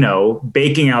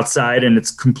 baking outside and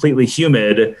it's completely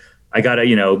humid, I got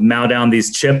to, mow down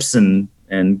these chips and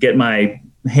get my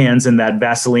hands in that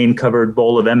Vaseline covered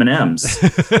bowl of M&Ms.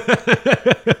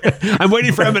 I'm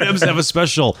waiting for M&Ms to have a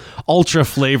special ultra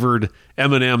flavored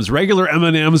M&Ms, regular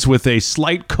M&Ms with a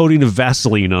slight coating of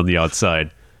Vaseline on the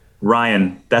outside.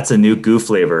 Ryan, that's a new goo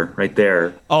flavor right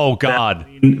there. Oh God.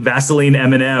 Vaseline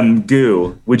M&M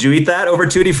goo. Would you eat that over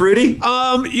Tutti Frutti?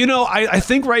 I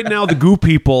think right now the goo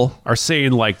people are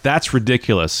saying like, that's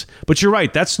ridiculous, but you're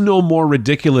right. That's no more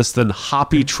ridiculous than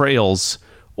Hoppy Trails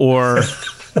or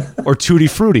Tutti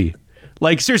Frutti.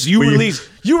 Like seriously,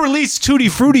 you release Tutti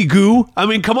Frutti goo. I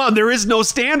mean, come on, there is no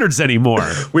standards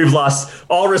anymore. We've lost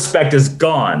all respect is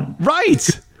gone. Right.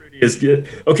 Is good.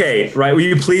 Okay, right. Will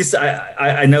you please?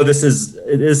 I know this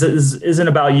isn't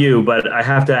about you, but I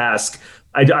have to ask.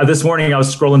 This morning I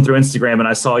was scrolling through Instagram and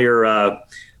I saw your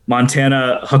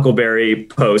Montana Huckleberry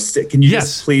post. Can you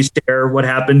just please share what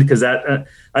happened? Because that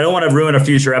I don't want to ruin a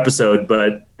future episode,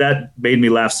 but that made me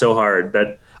laugh so hard.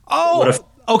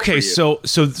 Okay, so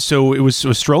it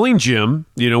was strolling Jim.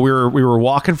 We were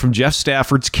walking from Jeff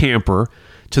Stafford's camper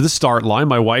to the start line.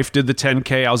 My wife did the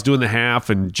 10K. I was doing the half,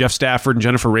 and Jeff Stafford and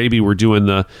Jennifer Raby were doing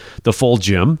the full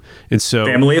gym. And so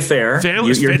family affair.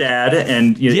 Your dad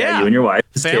and you and your wife.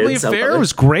 Family kids, affair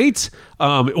was great.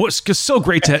 It was just so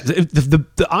great to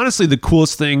honestly the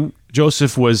coolest thing,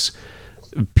 Joseph, was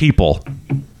people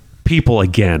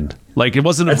again. Like it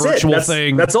wasn't a virtual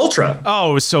thing. That's ultra.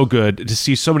 Oh, it was so good to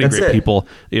see so many great people.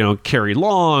 Carrie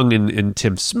Long and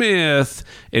Tim Smith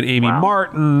and Amy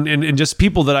Martin and just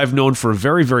people that I've known for a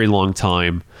very, very long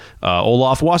time.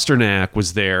 Olaf Wasternak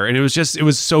was there, and it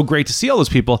was so great to see all those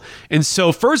people. And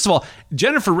so, first of all,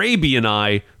 Jennifer Raby and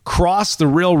I crossed the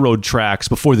railroad tracks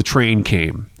before the train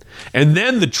came, and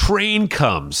then the train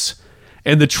comes,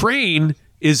 and the train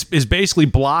is basically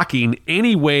blocking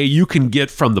any way you can get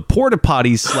from the porta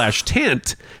potties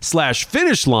 /tent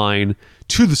 /finish line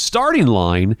to the starting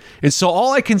line. And so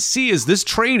all I can see is this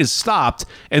train is stopped,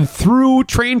 and through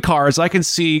train cars I can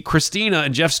see Christina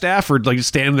and Jeff Stafford like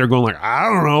standing there going like, I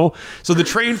don't know. So the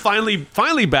train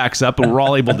finally backs up and we're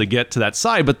all able to get to that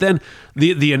side. But then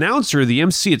the announcer, the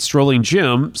MC at Strolling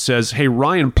Jim says, hey,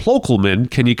 Ryan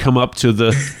Plokelman, can you come up to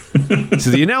the to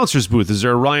the announcer's booth? Is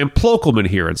there a Ryan Plokelman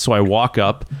here? And so I walk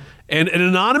up, and an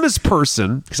anonymous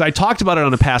person, because I talked about it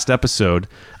on a past episode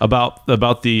about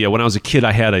the when I was a kid,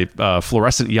 I had a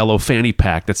fluorescent yellow fanny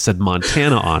pack that said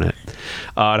Montana on it.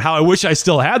 And how I wish I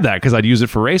still had that because I'd use it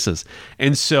for races.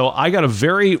 And so I got a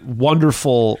very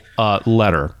wonderful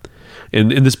letter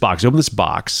in this box. I open this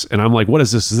box, and I'm like, what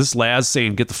is this? Is this Laz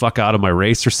saying, get the fuck out of my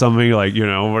race or something? Like,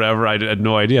 whatever. I had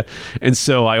no idea. And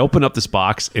so I open up this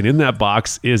box, and in that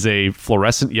box is a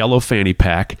fluorescent yellow fanny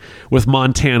pack with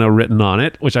Montana written on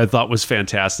it, which I thought was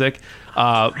fantastic.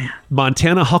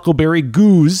 Montana Huckleberry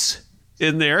Goose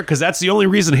in there, because that's the only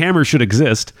reason Hammer should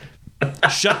exist.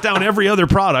 Shut down every other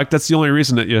product. That's the only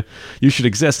reason that you should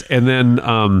exist. And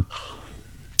then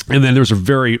there's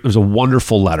a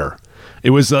wonderful letter. It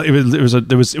was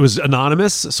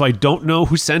anonymous, so I don't know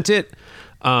who sent it.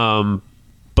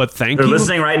 But thank you. They're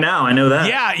listening right now. I know that.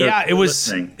 Yeah. It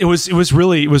was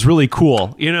really cool.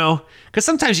 Because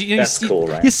sometimes you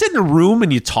sit in a room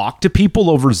and you talk to people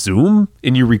over Zoom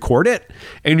and you record it,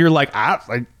 and you're like,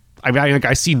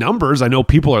 I see numbers. I know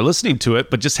people are listening to it,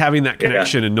 but just having that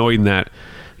connection and knowing that,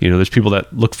 there's people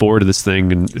that look forward to this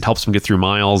thing and it helps them get through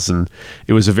miles, and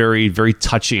it was a very, very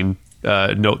touching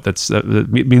note that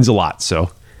means a lot.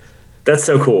 So that's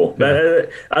so cool. Yeah.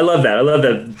 I love that. I love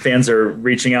that fans are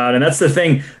reaching out, and that's the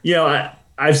thing.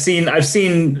 I've seen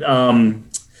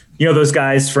those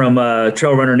guys from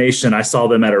Trail Runner Nation. I saw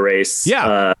them at a race.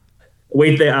 Yeah.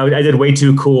 I did Way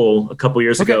Too Cool a couple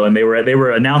years ago, and they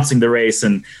were announcing the race,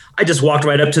 and I just walked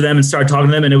right up to them and started talking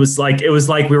to them, and it was like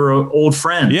we were old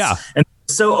friends. Yeah. And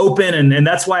so open, and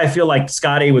that's why I feel like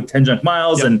Scotty with 10 Junk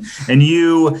Miles and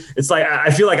you, it's like I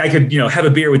feel like I could have a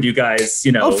beer with you guys,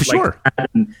 for sure,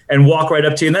 and walk right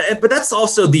up to you. But that's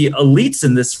also the elites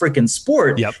in this freaking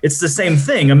sport. Yep. It's the same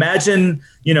thing. Imagine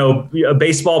a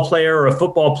baseball player or a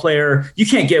football player. You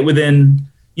can't get within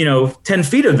 10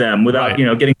 feet of them without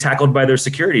getting tackled by their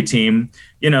security team.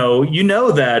 That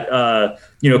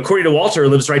Corey DeWalter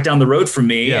lives right down the road from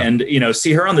me, and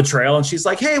see her on the trail, and she's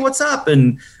like, hey, what's up?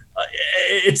 And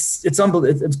it's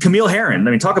unbelievable. It's Camille Herron.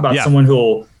 I mean, talk about someone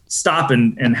who'll stop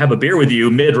and have a beer with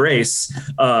you mid race.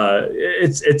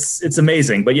 It's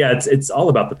amazing. But yeah, it's all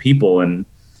about the people, and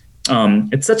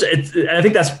it's I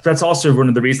think that's also one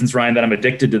of the reasons, Ryan, that I'm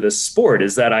addicted to this sport,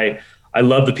 is that I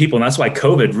love the people. And that's why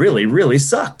COVID really, really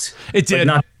sucked. It did. Like,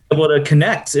 not able to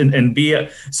connect and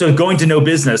so going to No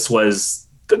Business was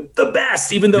the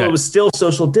best, even though it was still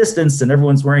social distance and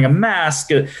everyone's wearing a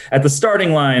mask at the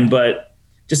starting line. But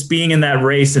just being in that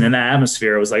race and in that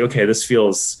atmosphere, it was like, okay, this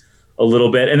feels a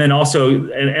little bit. And then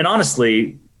also, and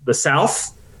honestly, the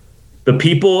South, the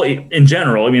people in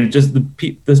general, I mean, just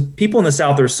the people in the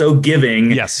South are so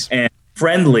giving and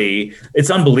friendly. It's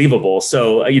unbelievable.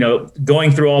 So,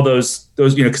 going through all those,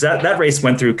 because that race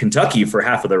went through Kentucky for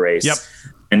half of the race. Yep.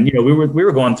 And, we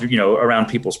were going through, around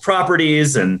people's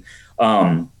properties, and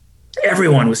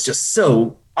everyone was just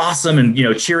so awesome and,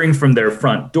 cheering from their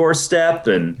front doorstep,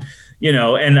 and,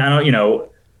 and I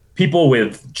don't, people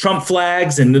with Trump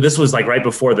flags. And this was like right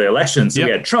before the election. So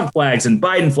we had Trump flags and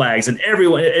Biden flags, and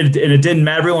everyone, and it didn't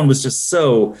matter. Everyone was just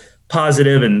so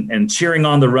positive and cheering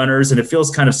on the runners. And it feels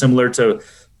kind of similar to it's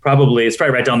probably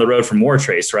right down the road from War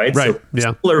Trace, right? Right.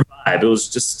 So similar vibe.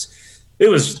 It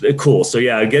was cool. So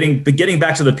getting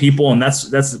back to the people, and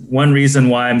that's one reason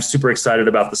why I'm super excited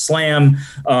about the Slam.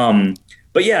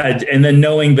 But yeah, and then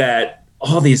knowing that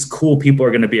all these cool people are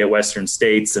going to be at Western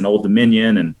States and Old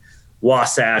Dominion and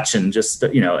Wasatch, and just,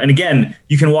 and again,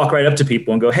 you can walk right up to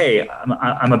people and go, hey,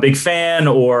 I'm a big fan,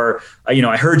 or,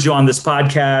 I heard you on this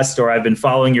podcast, or I've been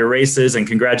following your races, and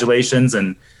congratulations.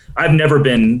 And I've never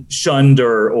been shunned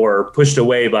or pushed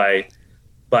away by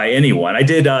anyone. I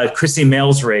did Chrissy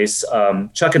Mail's race,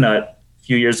 Chuckanut, a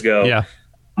few years ago. Yeah.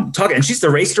 Talking, and she's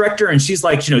the race director, and she's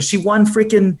like, she won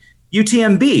freaking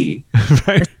UTMB.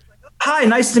 Right. Hi,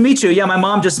 nice to meet you. Yeah, my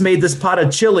mom just made this pot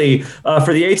of chili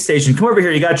for the aid station. Come over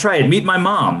here. You got to try it. Meet my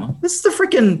mom. This is the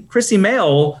freaking Chrissy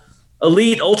Mail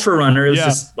elite ultra runner. It was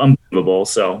just unbelievable.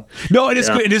 So no, it is.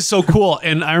 Yeah. It is so cool.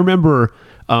 And I remember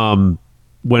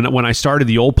when I started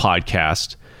the old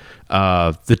podcast,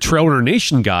 the Trail Runner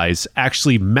Nation guys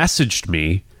actually messaged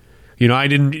me. I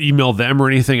didn't email them or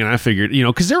anything, and I figured,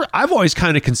 because I've always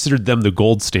kind of considered them the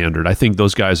gold standard. I think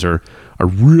those guys are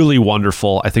really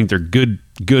wonderful. I think they're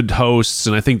good hosts,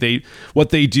 and I think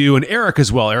what they do, and Eric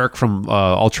as well, Eric from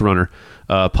Ultra Runner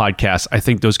podcast. I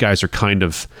think those guys are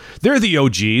they're the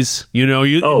OGs.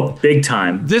 Big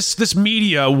time. This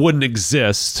media wouldn't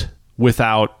exist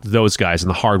without those guys and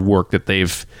the hard work that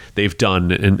they've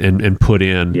done and put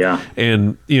in. Yeah.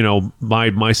 And,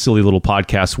 my silly little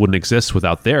podcast wouldn't exist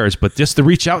without theirs, but just to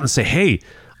reach out and say, hey,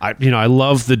 I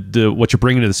love the what you're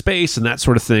bringing to the space and that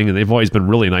sort of thing. And they've always been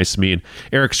really nice to me. And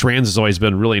Eric Schranz has always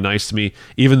been really nice to me,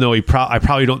 even though I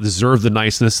probably don't deserve the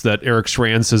niceness that Eric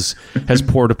Schranz has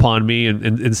poured upon me,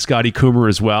 and Scotty Coomer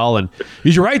as well. And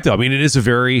you're right, though. I mean,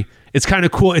 it's kind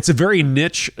of cool. It's a very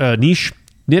niche,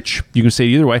 you can say it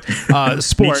either way,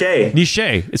 sport. Niche.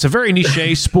 It's a very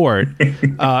niche sport.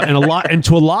 And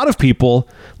to a lot of people,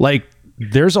 like,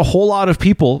 there's a whole lot of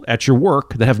people at your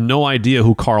work that have no idea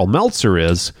who Karl Meltzer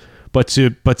is, but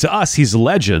to us, he's a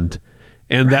legend.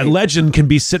 And that legend can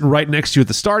be sitting right next to you at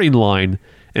the starting line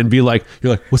and be like,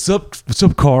 you're like, what's up,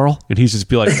 Karl? And he's just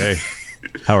be like, hey,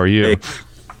 how are you? Hey.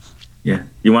 Yeah.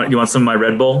 You want some of my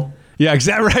Red Bull? Yeah,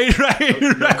 exactly.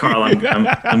 Right. Karl,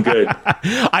 I'm good.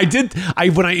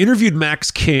 When I interviewed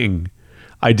Max King,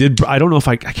 I don't know if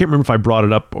I can't remember if I brought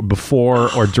it up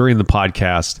before or during the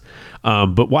podcast.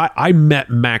 But I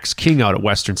met Max King out at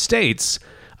Western States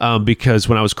because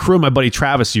when I was crewing my buddy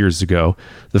Travis years ago,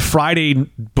 the Friday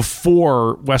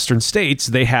before Western States,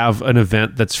 they have an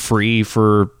event that's free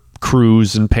for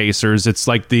crews and pacers. It's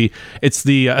like the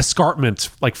escarpment,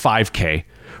 like 5K.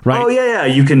 Right. Oh yeah.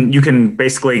 You can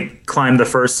basically climb the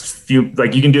first few,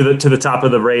 like you can do to the top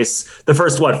of the race, the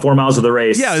first 4 miles of the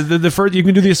race. Yeah, the first you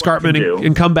can do the escarpment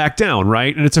and come back down,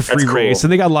 right? And it's a free race,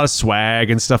 and they got a lot of swag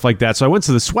and stuff like that. So I went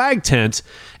to the swag tent,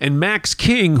 and Max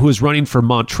King, who was running for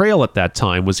Montreal at that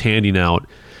time, was handing out.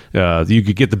 You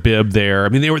could get the bib there. I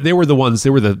mean, they were the ones.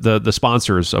 They were the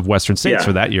sponsors of Western States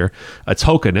for that year. It's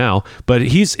Hoka now, but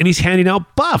he's handing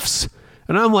out buffs.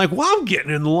 And I'm like, well, I'm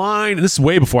getting in line. And this is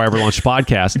way before I ever launched a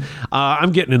podcast.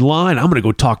 I'm getting in line. I'm going to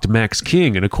go talk to Max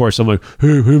King. And of course, I'm like,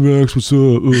 hey Max, what's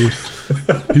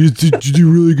up? Did you do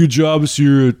a really good job this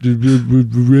year?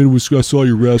 I saw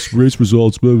your race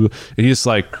results. Blah, blah. And he's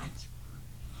like,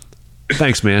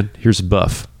 thanks, man. Here's a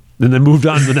buff. And then moved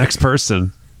on to the next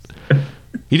person.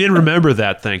 He didn't remember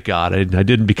that, thank God. I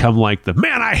didn't become like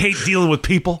I hate dealing with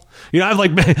people. I've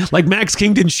like Max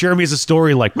King didn't share me as a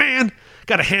story like, man,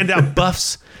 got to hand out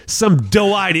buffs. Some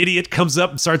doe-eyed idiot comes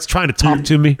up and starts trying to talk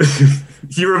to me.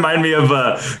 You remind me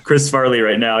of Chris Farley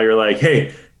right now. You're like,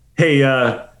 hey,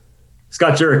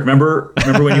 Scott Jurek, remember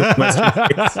when you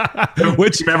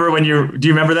went to do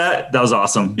you remember that? That was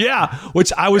awesome. Yeah,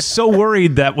 which I was so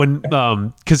worried that when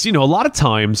because a lot of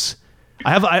times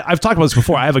I've talked about this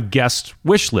before. I have a guest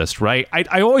wish list, right?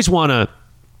 I always want to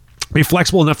be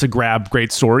flexible enough to grab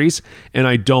great stories, and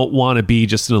I don't want to be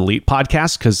just an elite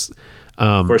podcast because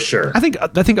for sure. I think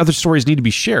other stories need to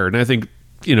be shared, and I think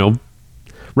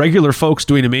regular folks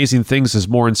doing amazing things is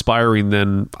more inspiring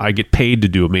than I get paid to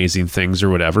do amazing things or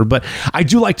whatever. But I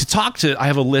do like to I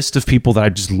have a list of people that I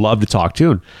just love to talk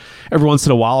to. And every once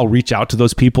in a while, I'll reach out to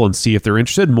those people and see if they're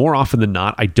interested. More often than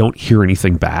not, I don't hear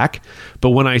anything back. But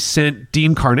when I sent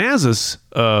Dean Karnazes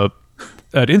an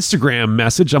Instagram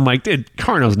message, I'm like, dude,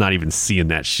 Carno's not even seeing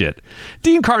that shit.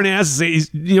 Dean Karnazes, he's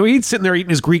sitting there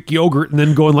eating his Greek yogurt and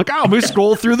then going like, oh, I'm going to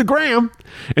scroll through the gram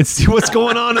and see what's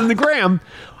going on in the gram.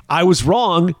 I was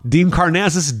wrong. Dean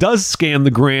Karnazes does scan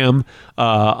the gram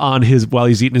while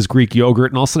he's eating his Greek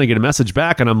yogurt, and all of a sudden I get a message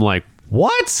back, and I'm like,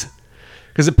 what?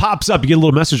 Because it pops up, you get a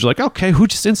little message, like, okay, who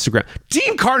just Instagram?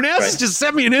 Dean Karnazes just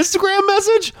sent me an Instagram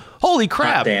message? Holy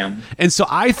crap. Damn. And so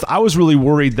I was really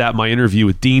worried that my interview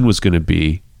with Dean was going to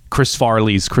be Chris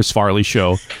Farley's Chris Farley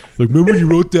Show. Like, remember when you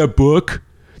wrote that book?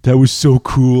 That was so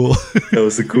cool. That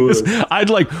was the coolest.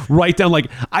 I'd write down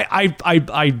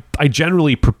I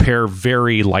generally prepare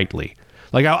very lightly.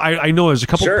 Like I know there's a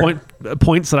couple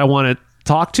points that I want to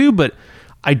talk to, but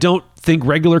I don't think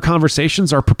regular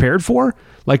conversations are prepared for.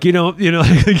 Like right.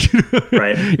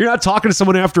 You're not talking to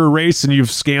someone after a race and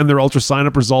you've scanned their ultra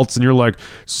sign-up results and you're like,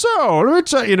 so let me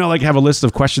tell have a list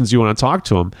of questions you want to talk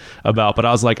to them about. But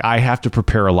I was like, I have to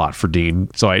prepare a lot for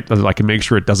Dean, so I can make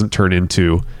sure it doesn't turn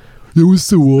into. It was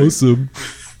so awesome.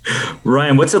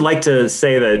 Ryan, what's it like to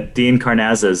say that Dean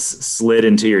Karnazes slid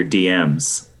into your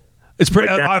DMs? It's pretty.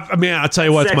 I'll tell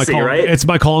you what. Sexy, it's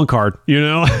my calling card.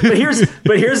 But here's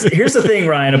the thing,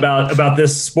 Ryan, about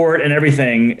this sport and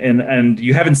everything, and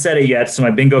you haven't said it yet, so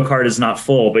my bingo card is not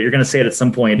full. But you're going to say it at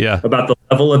some point. Yeah. About the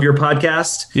level of your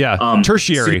podcast. Yeah.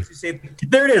 Tertiary.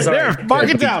 There it is. There. Right. Mark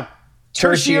it down.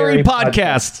 Tertiary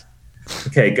podcast.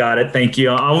 Okay, got it. Thank you.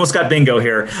 I almost got bingo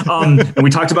here. And we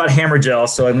talked about hammer gel,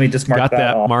 so let me just mark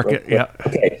that off. Mark it. Yeah.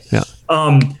 Okay. Yeah.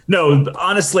 No,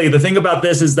 honestly, the thing about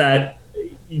this is that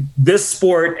this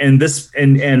sport and this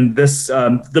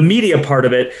the media part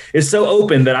of it is so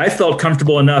open that I felt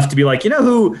comfortable enough to be like, it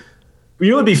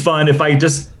would be fun if I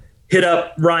just hit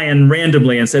up Ryan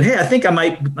randomly and said, hey, I think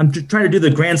I'm trying to do the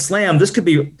Grand Slam. This could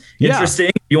be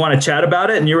interesting. You want to chat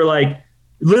about it? And you were like,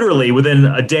 literally within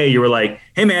a day, you were like,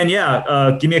 hey man,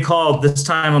 give me a call this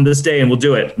time on this day and we'll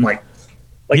do it. I'm like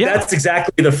that's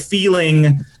exactly the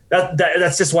feeling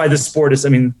that's just why this sport is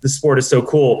so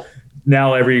cool.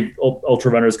 Now every ultra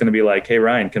runner is going to be like, hey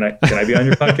Ryan, can I be on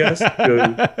your podcast?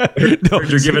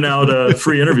 You're giving out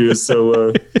free interviews.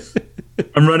 So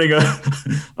I'm running a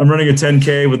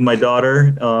 10K with my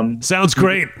daughter. Sounds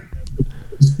great.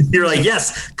 You're like,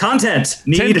 yes, content.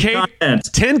 Need content.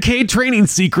 10K training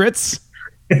secrets.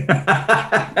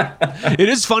 It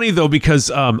is funny though,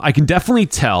 because I can definitely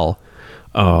tell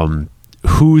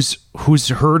who's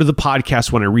heard of the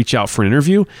podcast when I reach out for an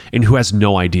interview and who has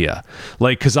no idea.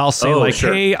 Like, because I'll say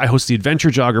hey, I host the Adventure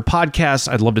Jogger podcast.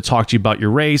 I'd love to talk to you about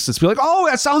your race. Let's be like, oh,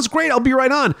 that sounds great. I'll be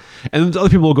right on. And other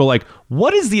people will go like,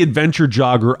 what is the Adventure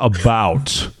Jogger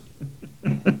about?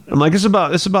 I'm like,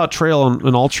 it's about trail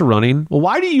and ultra running. Well,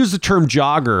 why do you use the term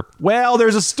jogger? Well,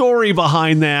 there's a story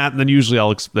behind that. And then usually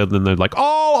then they're like,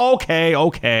 oh, okay.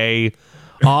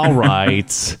 All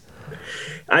right.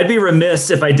 I'd be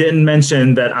remiss if I didn't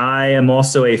mention that I am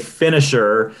also a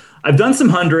finisher. I've done some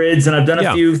hundreds and I've done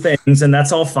a few things, and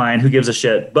that's all fine. Who gives a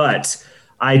shit? But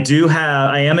I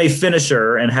am a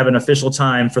finisher and have an official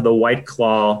time for the White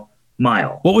Claw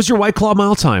Mile. What was your White Claw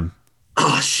Mile time?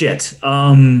 Oh, shit.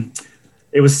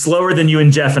 It was slower than you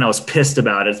and Jeff, and I was pissed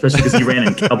about it, especially because he ran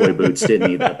in cowboy boots, didn't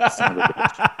he? That son of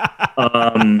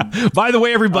a bitch. By the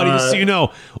way, everybody, just so you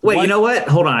know. Wait, you know what?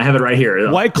 Hold on. I have it right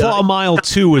here. White Claw Mile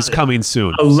 2 is coming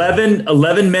soon.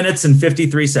 11 minutes and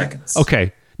 53 seconds.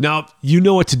 Okay. Now, you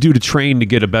know what to do to train to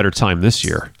get a better time this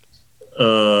year.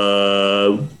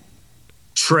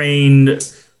 Train.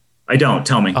 I don't.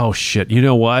 Tell me. Oh, shit. You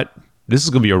know what? This is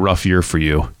going to be a rough year for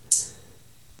you.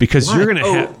 Because you're going to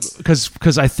have,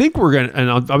 because I think we're going to,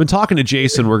 and I've been talking to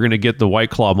Jason, we're going to get the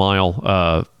White Claw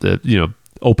Mile,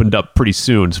 opened up pretty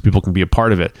soon so people can be a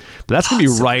part of it. But that's going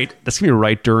to be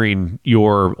right during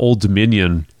your Old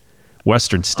Dominion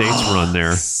Western States run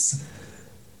there.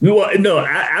 Well, no,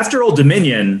 after Old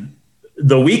Dominion,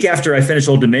 the week after I finish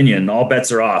Old Dominion, all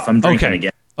bets are off. I'm drinking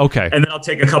again. Okay. And then I'll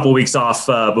take a couple weeks off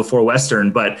before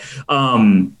Western, but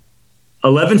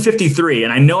 11:53,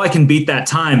 and I know I can beat that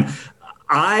time.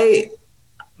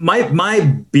 my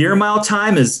beer mile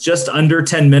time is just under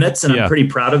 10 minutes, and I'm pretty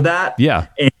proud of that. Yeah.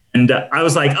 And I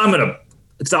was like,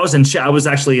 because I was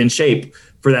actually in shape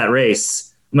for that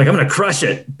race. I'm like, I'm going to crush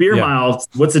it. Beer mile,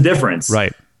 what's the difference?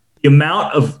 Right. The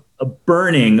amount of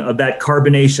burning of that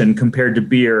carbonation compared to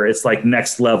beer, it's like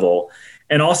next level.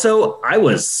 And also, I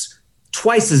was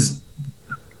twice as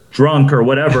drunk or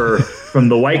whatever from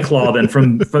the White Claw than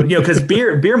from because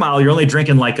beer mile, you're only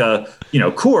drinking like a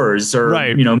Coors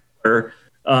or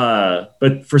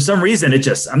but for some reason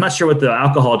I'm not sure what the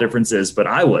alcohol difference is, but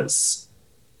I was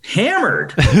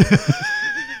hammered. And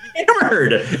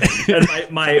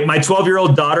my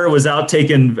 12-year-old daughter was out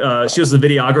taking she was the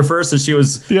videographer, so she would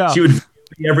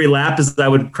every lap as I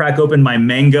would crack open my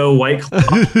mango White Claw.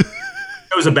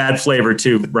 It was a bad flavor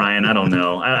too, Brian. I don't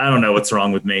know. I don't know what's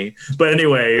wrong with me. But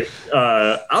anyway,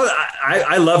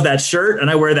 I love that shirt, and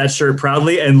I wear that shirt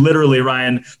proudly. And literally,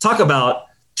 Ryan, talk about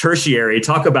tertiary,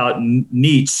 talk about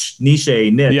niche.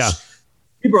 Yeah.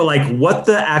 People are like, what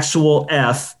the actual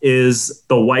F is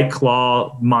the White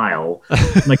Claw mile?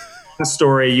 I'm like,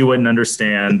 story you wouldn't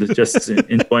understand. Just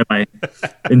enjoy my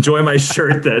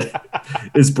shirt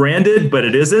that is branded, but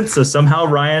it isn't. So somehow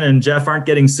Ryan and Jeff aren't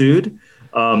getting sued.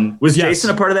 Was Jason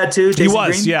a part of that too? Jason he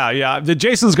was, Green? yeah.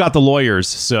 Jason's got the lawyers,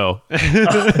 so. Okay,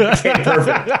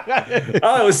 perfect.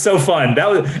 Oh, it was so fun.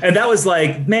 That was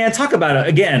like, man, talk about it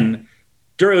again.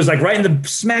 It was like right in the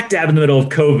smack dab in the middle of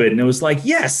COVID, and it was like,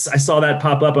 yes, I saw that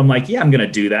pop up. I'm like, yeah, I'm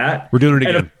gonna do that. We're doing it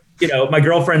again. And, my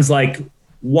girlfriend's like,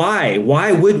 why?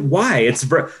 It's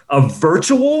a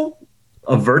virtual,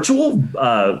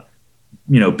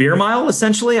 beer mile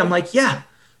essentially. I'm like, yeah.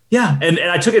 And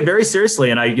I took it very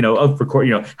seriously, and I,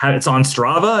 it's on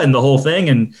Strava and the whole thing.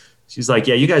 And she's like,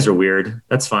 yeah, you guys are weird.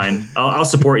 That's fine. I'll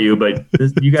support you, but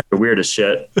you guys are weird as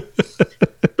shit.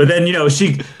 But then,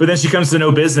 she comes to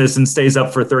no business and stays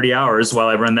up for 30 hours while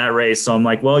I run that race. So I'm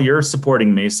like, well, you're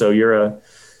supporting me, so you're an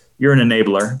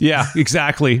enabler. Yeah,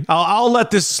 exactly. I'll let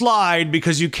this slide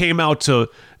because you came out to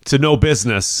no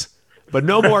business, but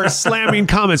no more slamming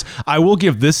comments. I will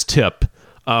give this tip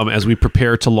as we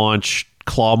prepare to launch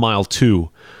Claw Mile 2.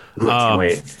 Can't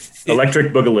wait.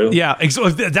 Electric Boogaloo. Yeah,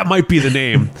 that might be the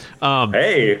name.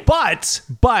 Hey. But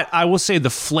I will say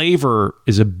the flavor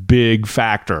is a big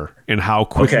factor in how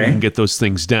quickly you can get those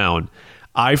things down.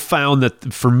 I found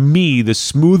that for me, the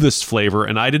smoothest flavor,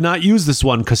 and I did not use this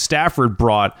one because Stafford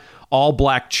brought all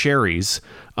black cherries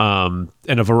in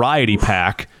a variety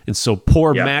pack. And so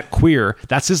poor Matt Queer,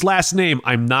 that's his last name.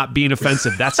 I'm not being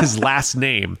offensive. That's his last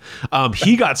name.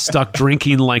 He got stuck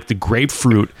drinking like the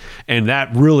grapefruit, and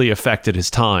that really affected his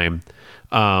time.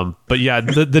 But yeah,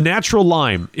 the natural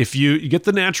lime, if you get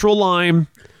the natural lime,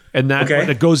 and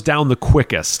that goes down the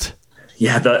quickest.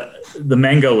 Yeah, the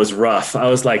mango was rough. I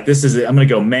was like, I'm going to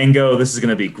go mango. This is going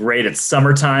to be great. It's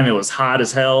summertime. It was hot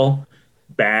as hell.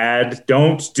 Bad.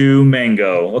 Don't do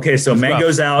mango. Okay, so it's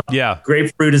mango's rough. Out. Yeah.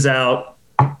 Grapefruit is out.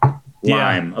 Lime.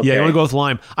 Yeah, okay. You want to go with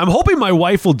lime. I'm hoping my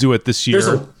wife will do it this year.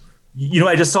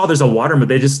 I just saw there's a watermelon.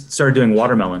 They just started doing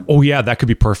watermelon. Oh, yeah, that could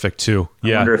be perfect, too.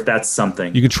 Yeah. I wonder if that's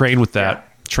something. You can train with that.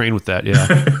 Yeah.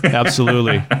 Yeah.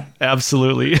 Absolutely.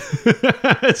 Absolutely.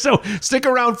 So stick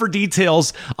around for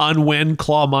details on when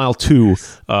Claw Mile 2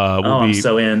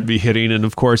 will be hitting. And,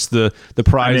 of course, the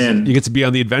prize, you get to be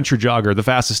on the Adventure Jogger, the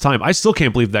fastest time. I still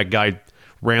can't believe that guy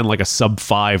ran like a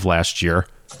sub-5 last year.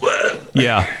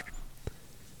 Yeah.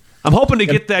 I'm hoping to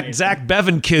get that Zach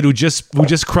Bevan kid who just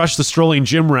crushed the strolling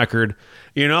gym record.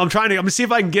 I'm going to see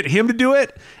if I can get him to do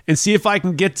it and see if I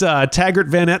can get Taggart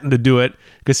Van Etten to do it,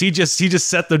 because he just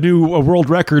set the new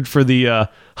world record for the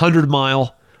 100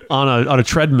 mile on a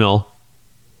treadmill.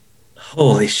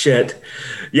 Holy shit.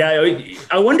 Yeah.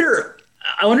 I wonder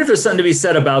if there's something to be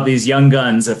said about these young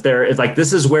guns. If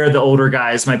this is where the older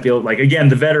guys might be like, again,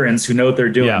 the veterans who know what they're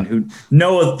doing, who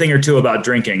know a thing or two about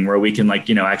drinking, where we can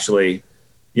actually,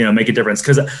 make a difference.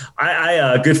 Because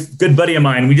I good buddy of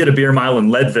mine, we did a beer mile in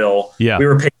Leadville. Yeah. We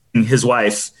were paying his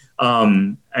wife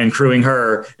and crewing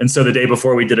her. And so the day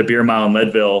before we did a beer mile in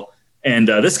Leadville, and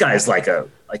this guy's like a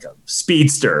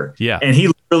speedster. Yeah. And he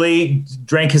literally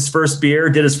drank his first beer,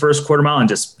 did his first quarter mile, and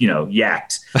just,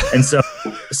 yacked.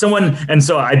 And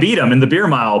so I beat him in the beer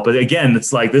mile. But again,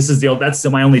 it's like, that's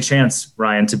my only chance,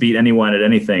 Ryan, to beat anyone at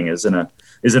anything is in a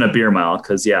beer mile.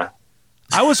 Because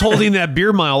I was holding that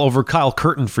beer mile over Kyle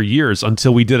Curtin for years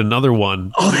until we did another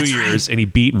one 2 years, and he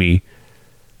beat me.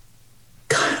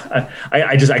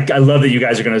 I love that you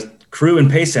guys are going to crew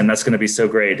and pace him. That's going to be so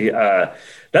great.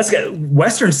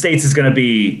 Western States is going to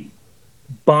be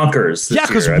bonkers. Yeah,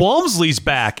 because Walmsley's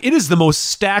back. It is the most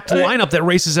stacked lineup that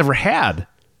race has ever had.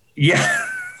 Yeah.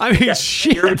 I mean,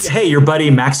 shit. Your buddy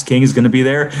Max King is going to be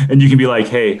there, and you can be like,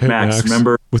 hey Max,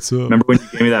 remember What's up? Remember when you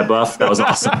gave me that buff? That was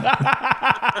awesome.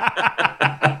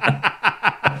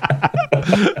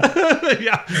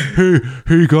 Yeah.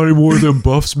 Hey, you got any more of them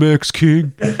buffs, Max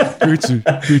King? Great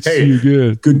to see you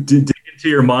again. Good. Dig into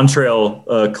your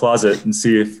Montreal closet and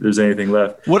see if there's anything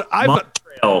left.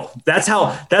 Montreal. That's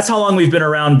how long we've been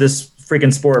around this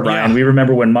freaking sport, Ryan. Yeah. We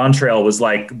remember when Montreal was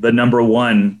like the number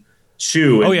one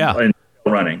shoe in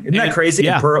running. Isn't that crazy?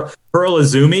 Yeah. Pearl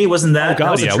Izumi, wasn't that? Oh, God,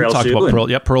 that was a trail we talked shoe. about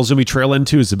Pearl. Yep, Pearl Izumi Trail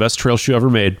N2 is the best trail shoe ever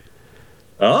made.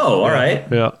 Oh, all right.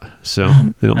 Yeah, so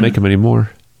they don't make them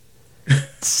anymore.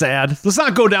 Sad. Let's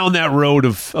not go down that road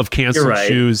of canceled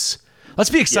shoes. Let's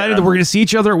be excited that we're going to see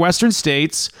each other at Western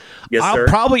States. Yes, I'll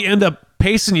probably end up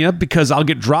pacing you because I'll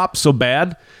get dropped so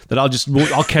bad that I'll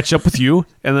catch up with you,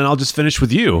 and then I'll just finish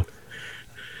with you.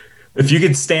 If you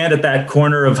could stand at that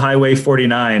corner of Highway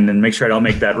 49 and make sure I don't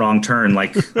make that wrong turn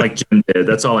like Jim did,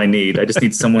 that's all I need. I just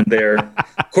need someone there.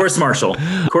 Course marshal,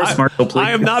 please.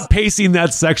 I am not pacing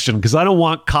that section because I don't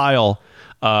want Kyle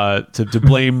to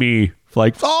blame me.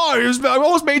 Like, I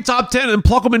almost made top 10 and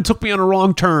Pluckelman took me on a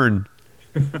wrong turn.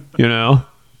 You know?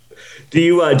 Do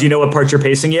you know what part you're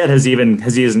pacing yet? Has he even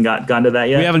gotten to that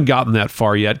yet? We haven't gotten that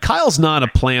far yet. Kyle's not a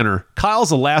planner.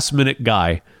 Kyle's a last minute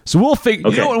guy. So we'll figure.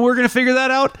 Okay. You know when we're going to figure that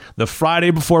out? The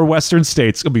Friday before Western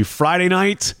States. It's going to be Friday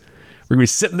night. We're going to be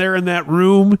sitting there in that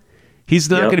room. He's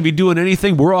not going to be doing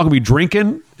anything. We're all going to be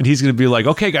drinking, and he's going to be like,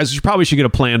 "Okay, guys, you probably should get a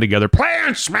plan together."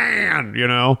 Plans, man. You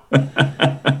know.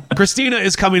 Christina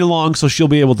is coming along, so she'll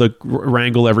be able to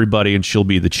wrangle everybody, and she'll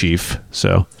be the chief.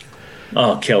 So.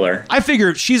 Oh, killer. I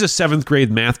figure she's a 7th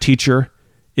grade math teacher.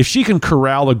 If she can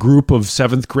corral a group of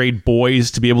 7th grade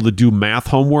boys to be able to do math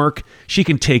homework, she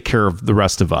can take care of the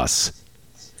rest of us.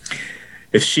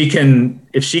 If she can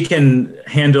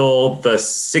handle the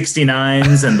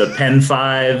 69s and the pen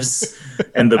 5s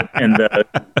and the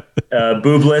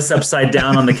boobless upside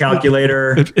down on the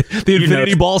calculator, the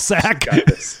infinity ball sack.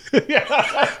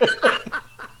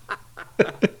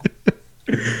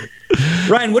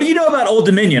 Ryan, what do you know about Old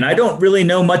Dominion? I don't really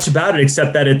know much about it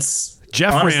except that it's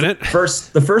Jeff ran it.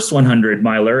 The first 100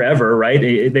 miler ever, right?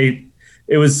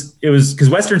 It was because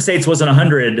Western States wasn't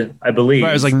 100, I believe. Right,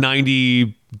 it was like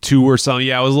 92 or something.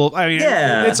 Yeah, it was a little. I mean,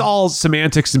 it's all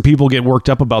semantics, and people get worked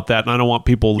up about that. And I don't want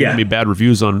people leaving me bad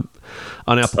reviews on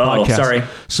Apple Podcasts. Sorry.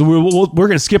 So we're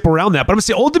going to skip around that. But I'm going to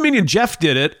say Old Dominion. Jeff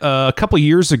did it a couple of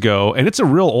years ago, and it's a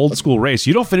real old school race.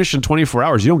 You don't finish in 24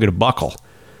 hours, you don't get a buckle.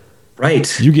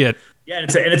 Right. You get. Yeah,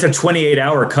 and it's a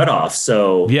 28-hour cutoff.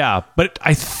 So yeah, but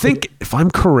I think if I'm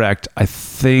correct, I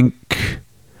think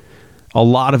a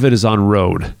lot of it is on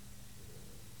road.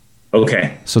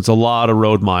 Okay. So it's a lot of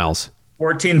road miles.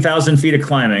 14,000 feet of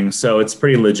climbing, so it's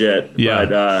pretty legit.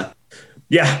 Yeah.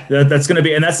 But that's going to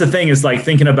be, and that's the thing is like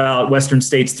thinking about Western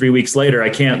States 3 weeks later, I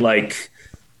can't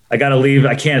I got to leave.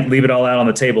 I can't leave it all out on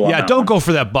the table. Yeah, don't go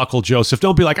for that buckle, Joseph.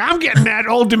 Don't be like, I'm getting that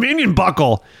Old Dominion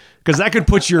buckle. Because that could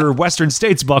put your Western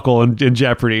States buckle in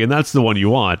jeopardy, and that's the one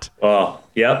you want. Oh,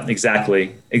 yep,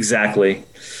 exactly.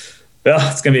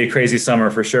 Well, it's going to be a crazy summer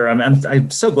for sure.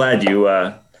 I'm so glad you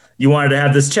wanted to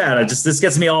have this chat. This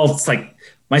gets me all. It's like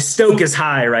my stoke is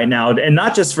high right now, and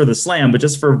not just for the slam, but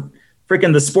just for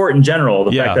freaking the sport in general.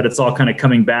 The fact that it's all kind of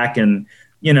coming back, and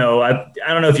I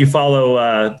don't know if you follow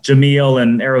Jamil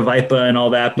and Aravipa and all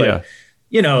that, but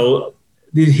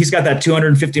he's got that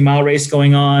 250-mile race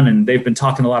going on, and they've been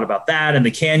talking a lot about that. And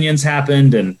the canyons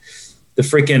happened, and the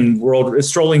freaking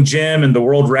strolling Jim, and the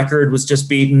world record was just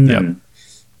beaten. Yep. And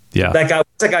yeah, that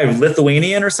guy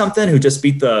Lithuanian or something who just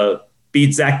beat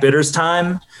Zach Bitter's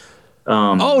time.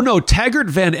 Oh no, Taggart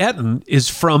Van Etten is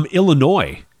from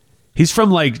Illinois. He's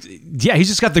from he's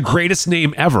just got the greatest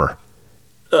name ever.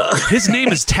 His name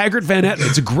is Taggart Van Etten.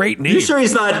 It's a great name. You sure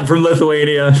he's not from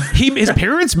Lithuania? His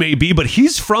parents may be, but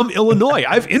he's from Illinois.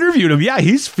 I've interviewed him. Yeah,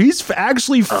 he's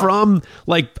actually from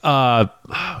a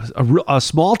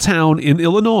small town in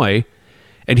Illinois,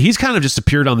 and he's kind of just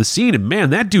appeared on the scene. And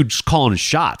man, that dude's calling his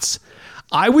shots.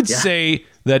 I would say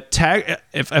that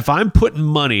if I'm putting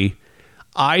money,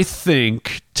 I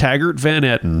think Taggart Van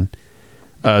Etten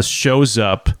shows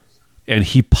up, and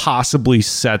he possibly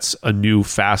sets a new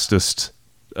fastest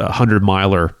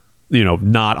 100-miler,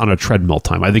 not on a treadmill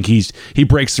time. I think he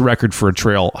breaks the record for a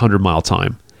trail 100-mile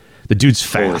time. The dude's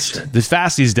fast. The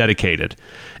fast, he's dedicated,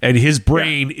 and his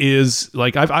brain is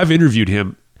like I've interviewed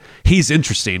him. He's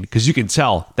interesting because you can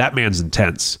tell that man's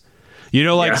intense.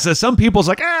 So some people's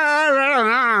like, I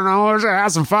don't know,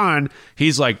 have some fun.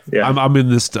 He's like, I'm in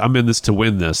this to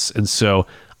win this, and so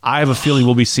I have a feeling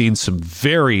we'll be seeing some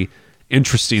very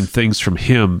interesting things from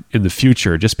him in the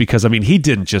future, just because he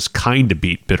didn't just kind of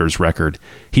beat Bitter's record,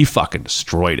 he fucking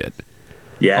destroyed it.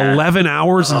 11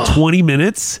 hours and 20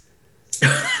 minutes.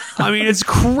 I mean, it's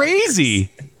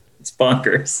crazy. It's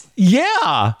bonkers.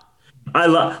 Yeah. I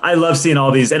love seeing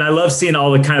all these, and I love seeing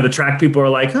all the kind of the track people are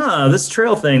like, this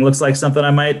trail thing looks like something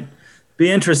I might be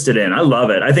interested in. I love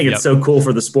it. I think it's so cool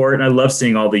for the sport, and I love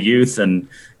seeing all the youth and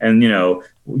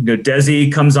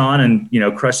Desi comes on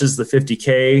and crushes the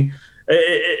 50K.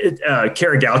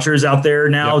 Kara Goucher's out there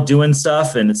now doing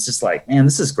stuff, and it's just like, man,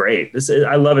 this is great.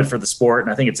 I love it for the sport,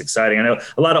 and I think it's exciting. I know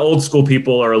a lot of old school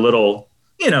people are a little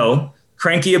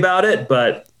cranky about it,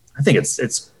 but I think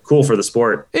it's cool for the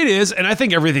sport. It is, and I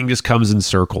think everything just comes in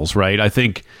circles, right? I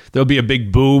think there'll be a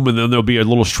big boom, and then there'll be a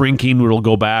little shrinking where it'll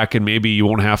go back, and maybe you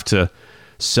won't have to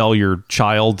sell your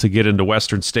child to get into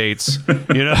Western states,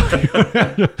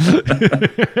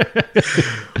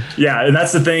 Yeah, and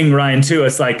that's the thing, Ryan, too.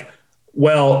 It's like,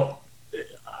 well,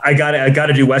 I got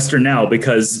to do Western now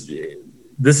because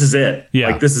this is it. Yeah.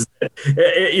 Like, this is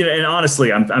it. And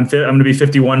honestly, I'm going to be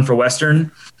 51 for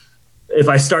Western. If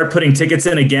I start putting tickets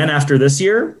in again after this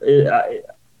year,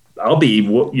 I'll be,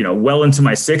 well into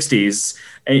my 60s.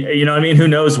 And, what I mean? Who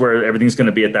knows where everything's going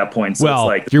to be at that point? So well,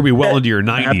 it's like, you'll be well into your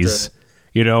 90s.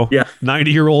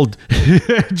 90-year-old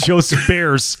Joseph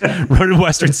Bears running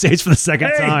Western States for the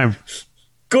second time.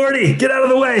 Gordy, get out of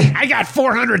the way. I got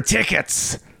 400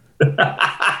 tickets.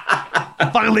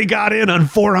 Finally got in on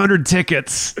 400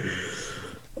 tickets.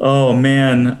 Oh,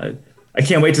 man. I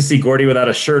can't wait to see Gordy without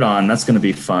a shirt on. That's going to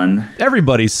be fun.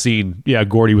 Everybody's seen,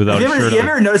 Gordy without a shirt on. You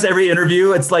ever notice every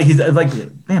interview? It's like, he's like,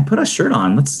 man, put a shirt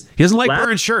on. He doesn't like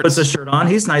wearing shirts. Puts a shirt on.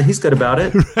 He's nice. He's good about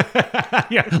it.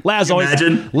 Laz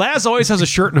always has a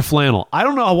shirt and a flannel. I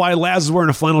don't know why Laz is wearing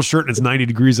a flannel shirt and it's 90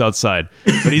 degrees outside,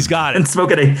 but he's got it. and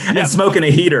smoking a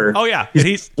heater. Oh yeah,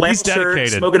 he's dedicated.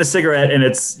 Shirt, smoking a cigarette, and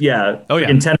it's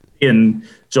in Tennessee in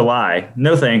July.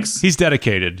 No thanks. He's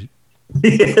dedicated.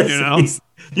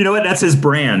 You know what? That's his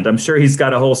brand. I'm sure he's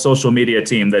got a whole social media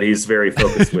team that he's very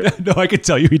focused with. No, I can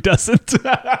tell you he doesn't.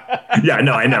 Yeah,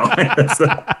 no, I know.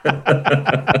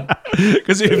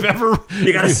 Because if ever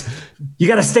you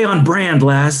gotta stay on brand,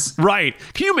 Laz. Right?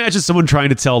 Can you imagine someone trying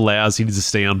to tell Laz he needs to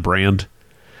stay on brand?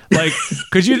 Like,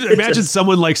 could you imagine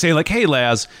someone like saying, like, "Hey,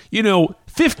 Laz,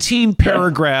 15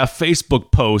 paragraph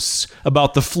Facebook posts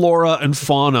about the flora and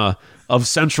fauna of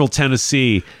Central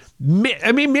Tennessee."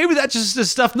 I mean, maybe that's just the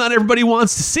stuff not everybody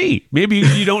wants to see. Maybe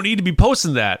you don't need to be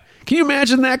posting that. Can you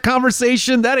imagine that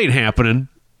conversation? That ain't happening.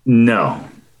 No.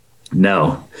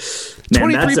 Man,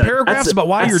 23 paragraphs about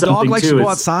why your dog likes to go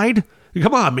outside?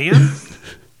 Come on, man.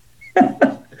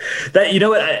 That, you know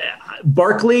what?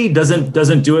 Barkley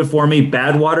doesn't do it for me.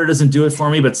 Badwater doesn't do it for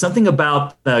me. But something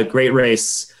about the Great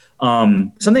Race,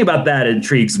 something about that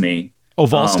intrigues me. Oh,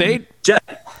 Vol State?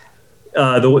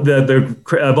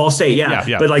 The Ball State,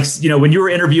 yeah. But like, when you were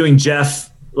interviewing Jeff,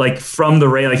 like from the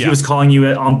race, like he was calling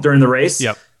you during the race.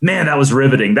 Yep. Man, that was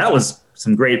riveting. That was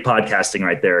some great podcasting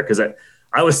right there, because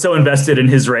I was so invested in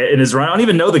his run. I don't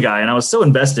even know the guy, and I was so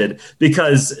invested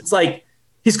because it's like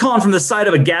he's calling from the side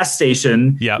of a gas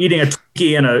station, eating a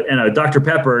Twinkie and a Dr.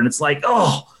 Pepper, and it's like,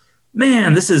 oh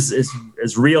man, this is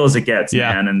as real as it gets,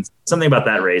 man. And something about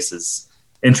that race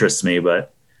interests me,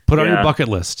 but. Put on your bucket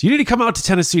list. You need to come out to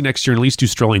Tennessee next year and at least do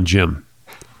Sterling Gym.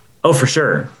 Oh, for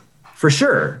sure.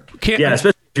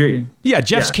 Especially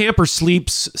Jeff's camper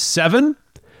sleeps 7.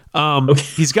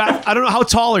 He's got, I don't know how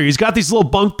tall are you? He's got these little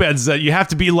bunk beds that you have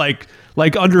to be like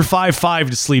under 5'5"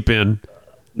 to sleep in.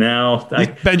 No,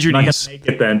 bend your knees. Make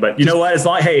it then, but you know what? As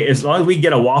long as we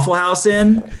get a Waffle House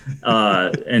in,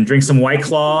 and drink some White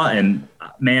Claw, and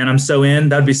man, I'm so in.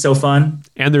 That'd be so fun.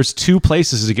 And there's 2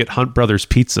 places to get Hunt Brothers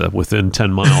Pizza within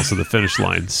 10 miles of the finish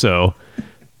line. So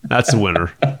that's a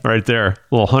winner right there.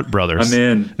 Little Hunt Brothers. I'm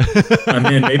in.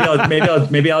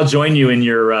 Maybe I'll join you in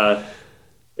your. Are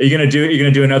you gonna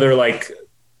do another like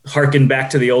harken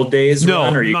back to the old days? No,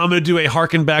 run, I'm going to do a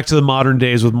harken back to the modern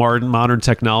days with modern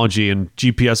technology and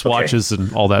GPS watches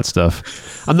and all that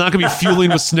stuff. I'm not going to be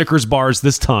fueling with Snickers bars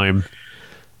this time.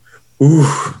 Ooh,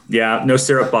 yeah, no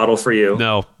syrup bottle for you.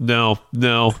 No.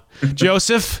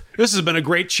 Joseph, this has been a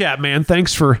great chat, man.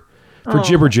 Thanks for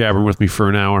jibber jabbering with me for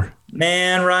an hour.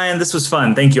 Man, Ryan, this was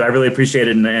fun. Thank you. I really appreciate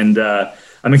it, and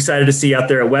I'm excited to see you out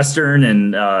there at Western.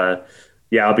 And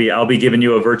I'll be giving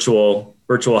you a virtual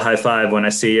high five when I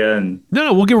see you. And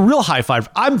no, we'll give a real high five.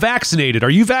 I'm vaccinated. Are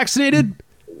you vaccinated?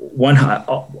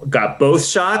 Got both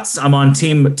shots. I'm on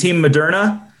team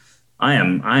Moderna. I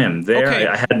am there. Okay.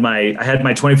 I had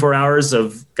my 24 hours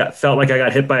felt like I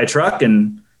got hit by a truck,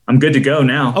 and I'm good to go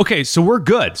now. Okay, so we're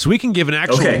good. So we can give an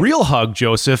actual real hug,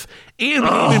 Joseph,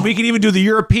 and we can even do the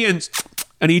Europeans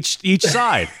on each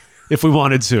side if we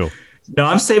wanted to. No,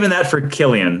 I'm saving that for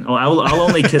Killian. I'll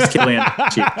only kiss Killian on the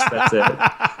cheeks. That's it.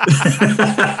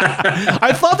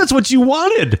 I thought that's what you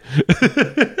wanted.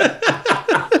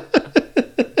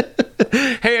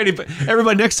 Hey,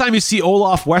 everybody, next time you see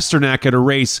Olaf Westernack at a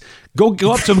race, go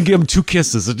up to him and give him 2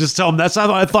 kisses and just tell him that's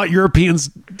how I thought Europeans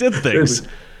did things.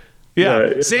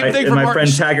 Yeah, same thing for my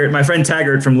friend Taggart. My friend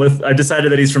Taggart I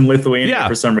decided that he's from Lithuania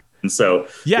for some reason. So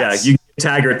yes. You give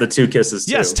Taggart the 2 kisses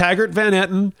too. Yes, Taggart Van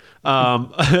Etten,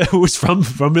 who's from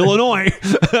Illinois.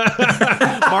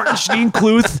 Martin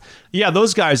Steenkluth. Yeah,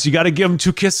 those guys, you got to give them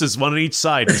 2 kisses, one on each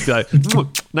side. Just be like,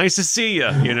 nice to see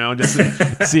you. Just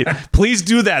see. Please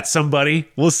do that, somebody.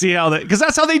 We'll see how because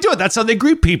that's how they do it. That's how they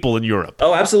greet people in Europe.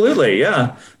 Oh, absolutely,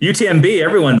 yeah. UTMB,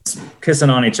 everyone's kissing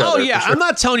on each other. Oh yeah, sure. I'm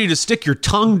not telling you to stick your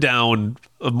tongue down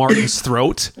Martin's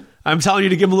throat. I'm telling you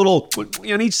to give him a little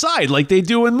on each side, like they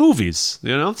do in movies.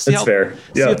 That's fair.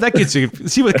 See if that gets you.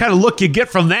 See what kind of look you get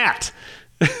from that.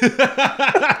 All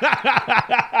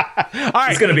right.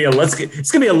 It's gonna be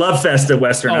a love fest at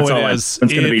Western. That's all. It's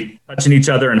gonna be touching each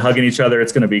other and hugging each other.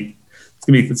 It's gonna be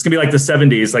like the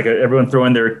 70s, like everyone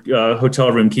throwing their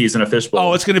hotel room keys in a fishbowl.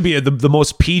 Oh, it's gonna be the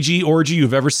most PG orgy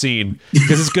you've ever seen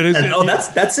because it's gonna.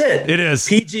 That's it. It is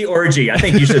PG orgy. I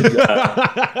think you should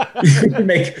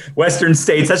make Western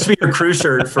States. That should be your crew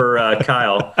shirt for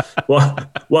Kyle. Well,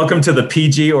 welcome to the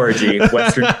PG orgy,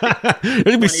 Western. There's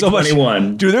gonna be so much,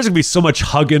 dude. There's gonna be so much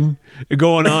hugging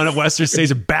going on at Western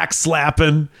States and back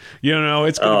slapping.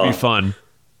 It's gonna be fun.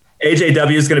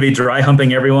 AJW is going to be dry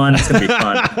humping everyone. It's going to be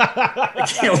fun. I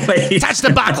can't wait. Touch the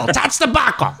buckle. Touch the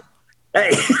buckle. Hey.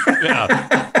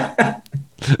 Yeah.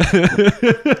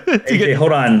 AJ,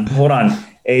 hold on.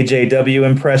 AJW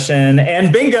impression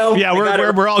and bingo. Yeah,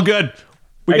 we're all good.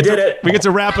 We get to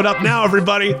wrap it up now,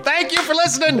 everybody. Thank you for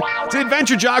listening to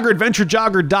Adventure Jogger,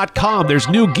 adventurejogger.com. There's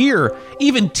new gear,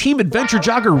 even Team Adventure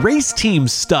Jogger race team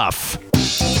stuff.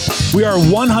 We are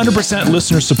 100%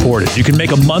 listener supported. You can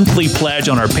make a monthly pledge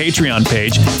on our Patreon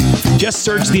page. Just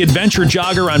search The Adventure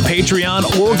Jogger on Patreon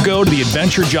or go to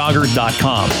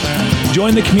theadventurejogger.com.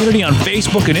 Join the community on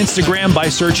Facebook and Instagram by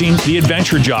searching The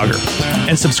Adventure Jogger.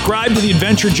 And subscribe to The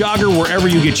Adventure Jogger wherever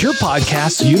you get your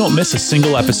podcasts so you don't miss a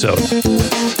single episode.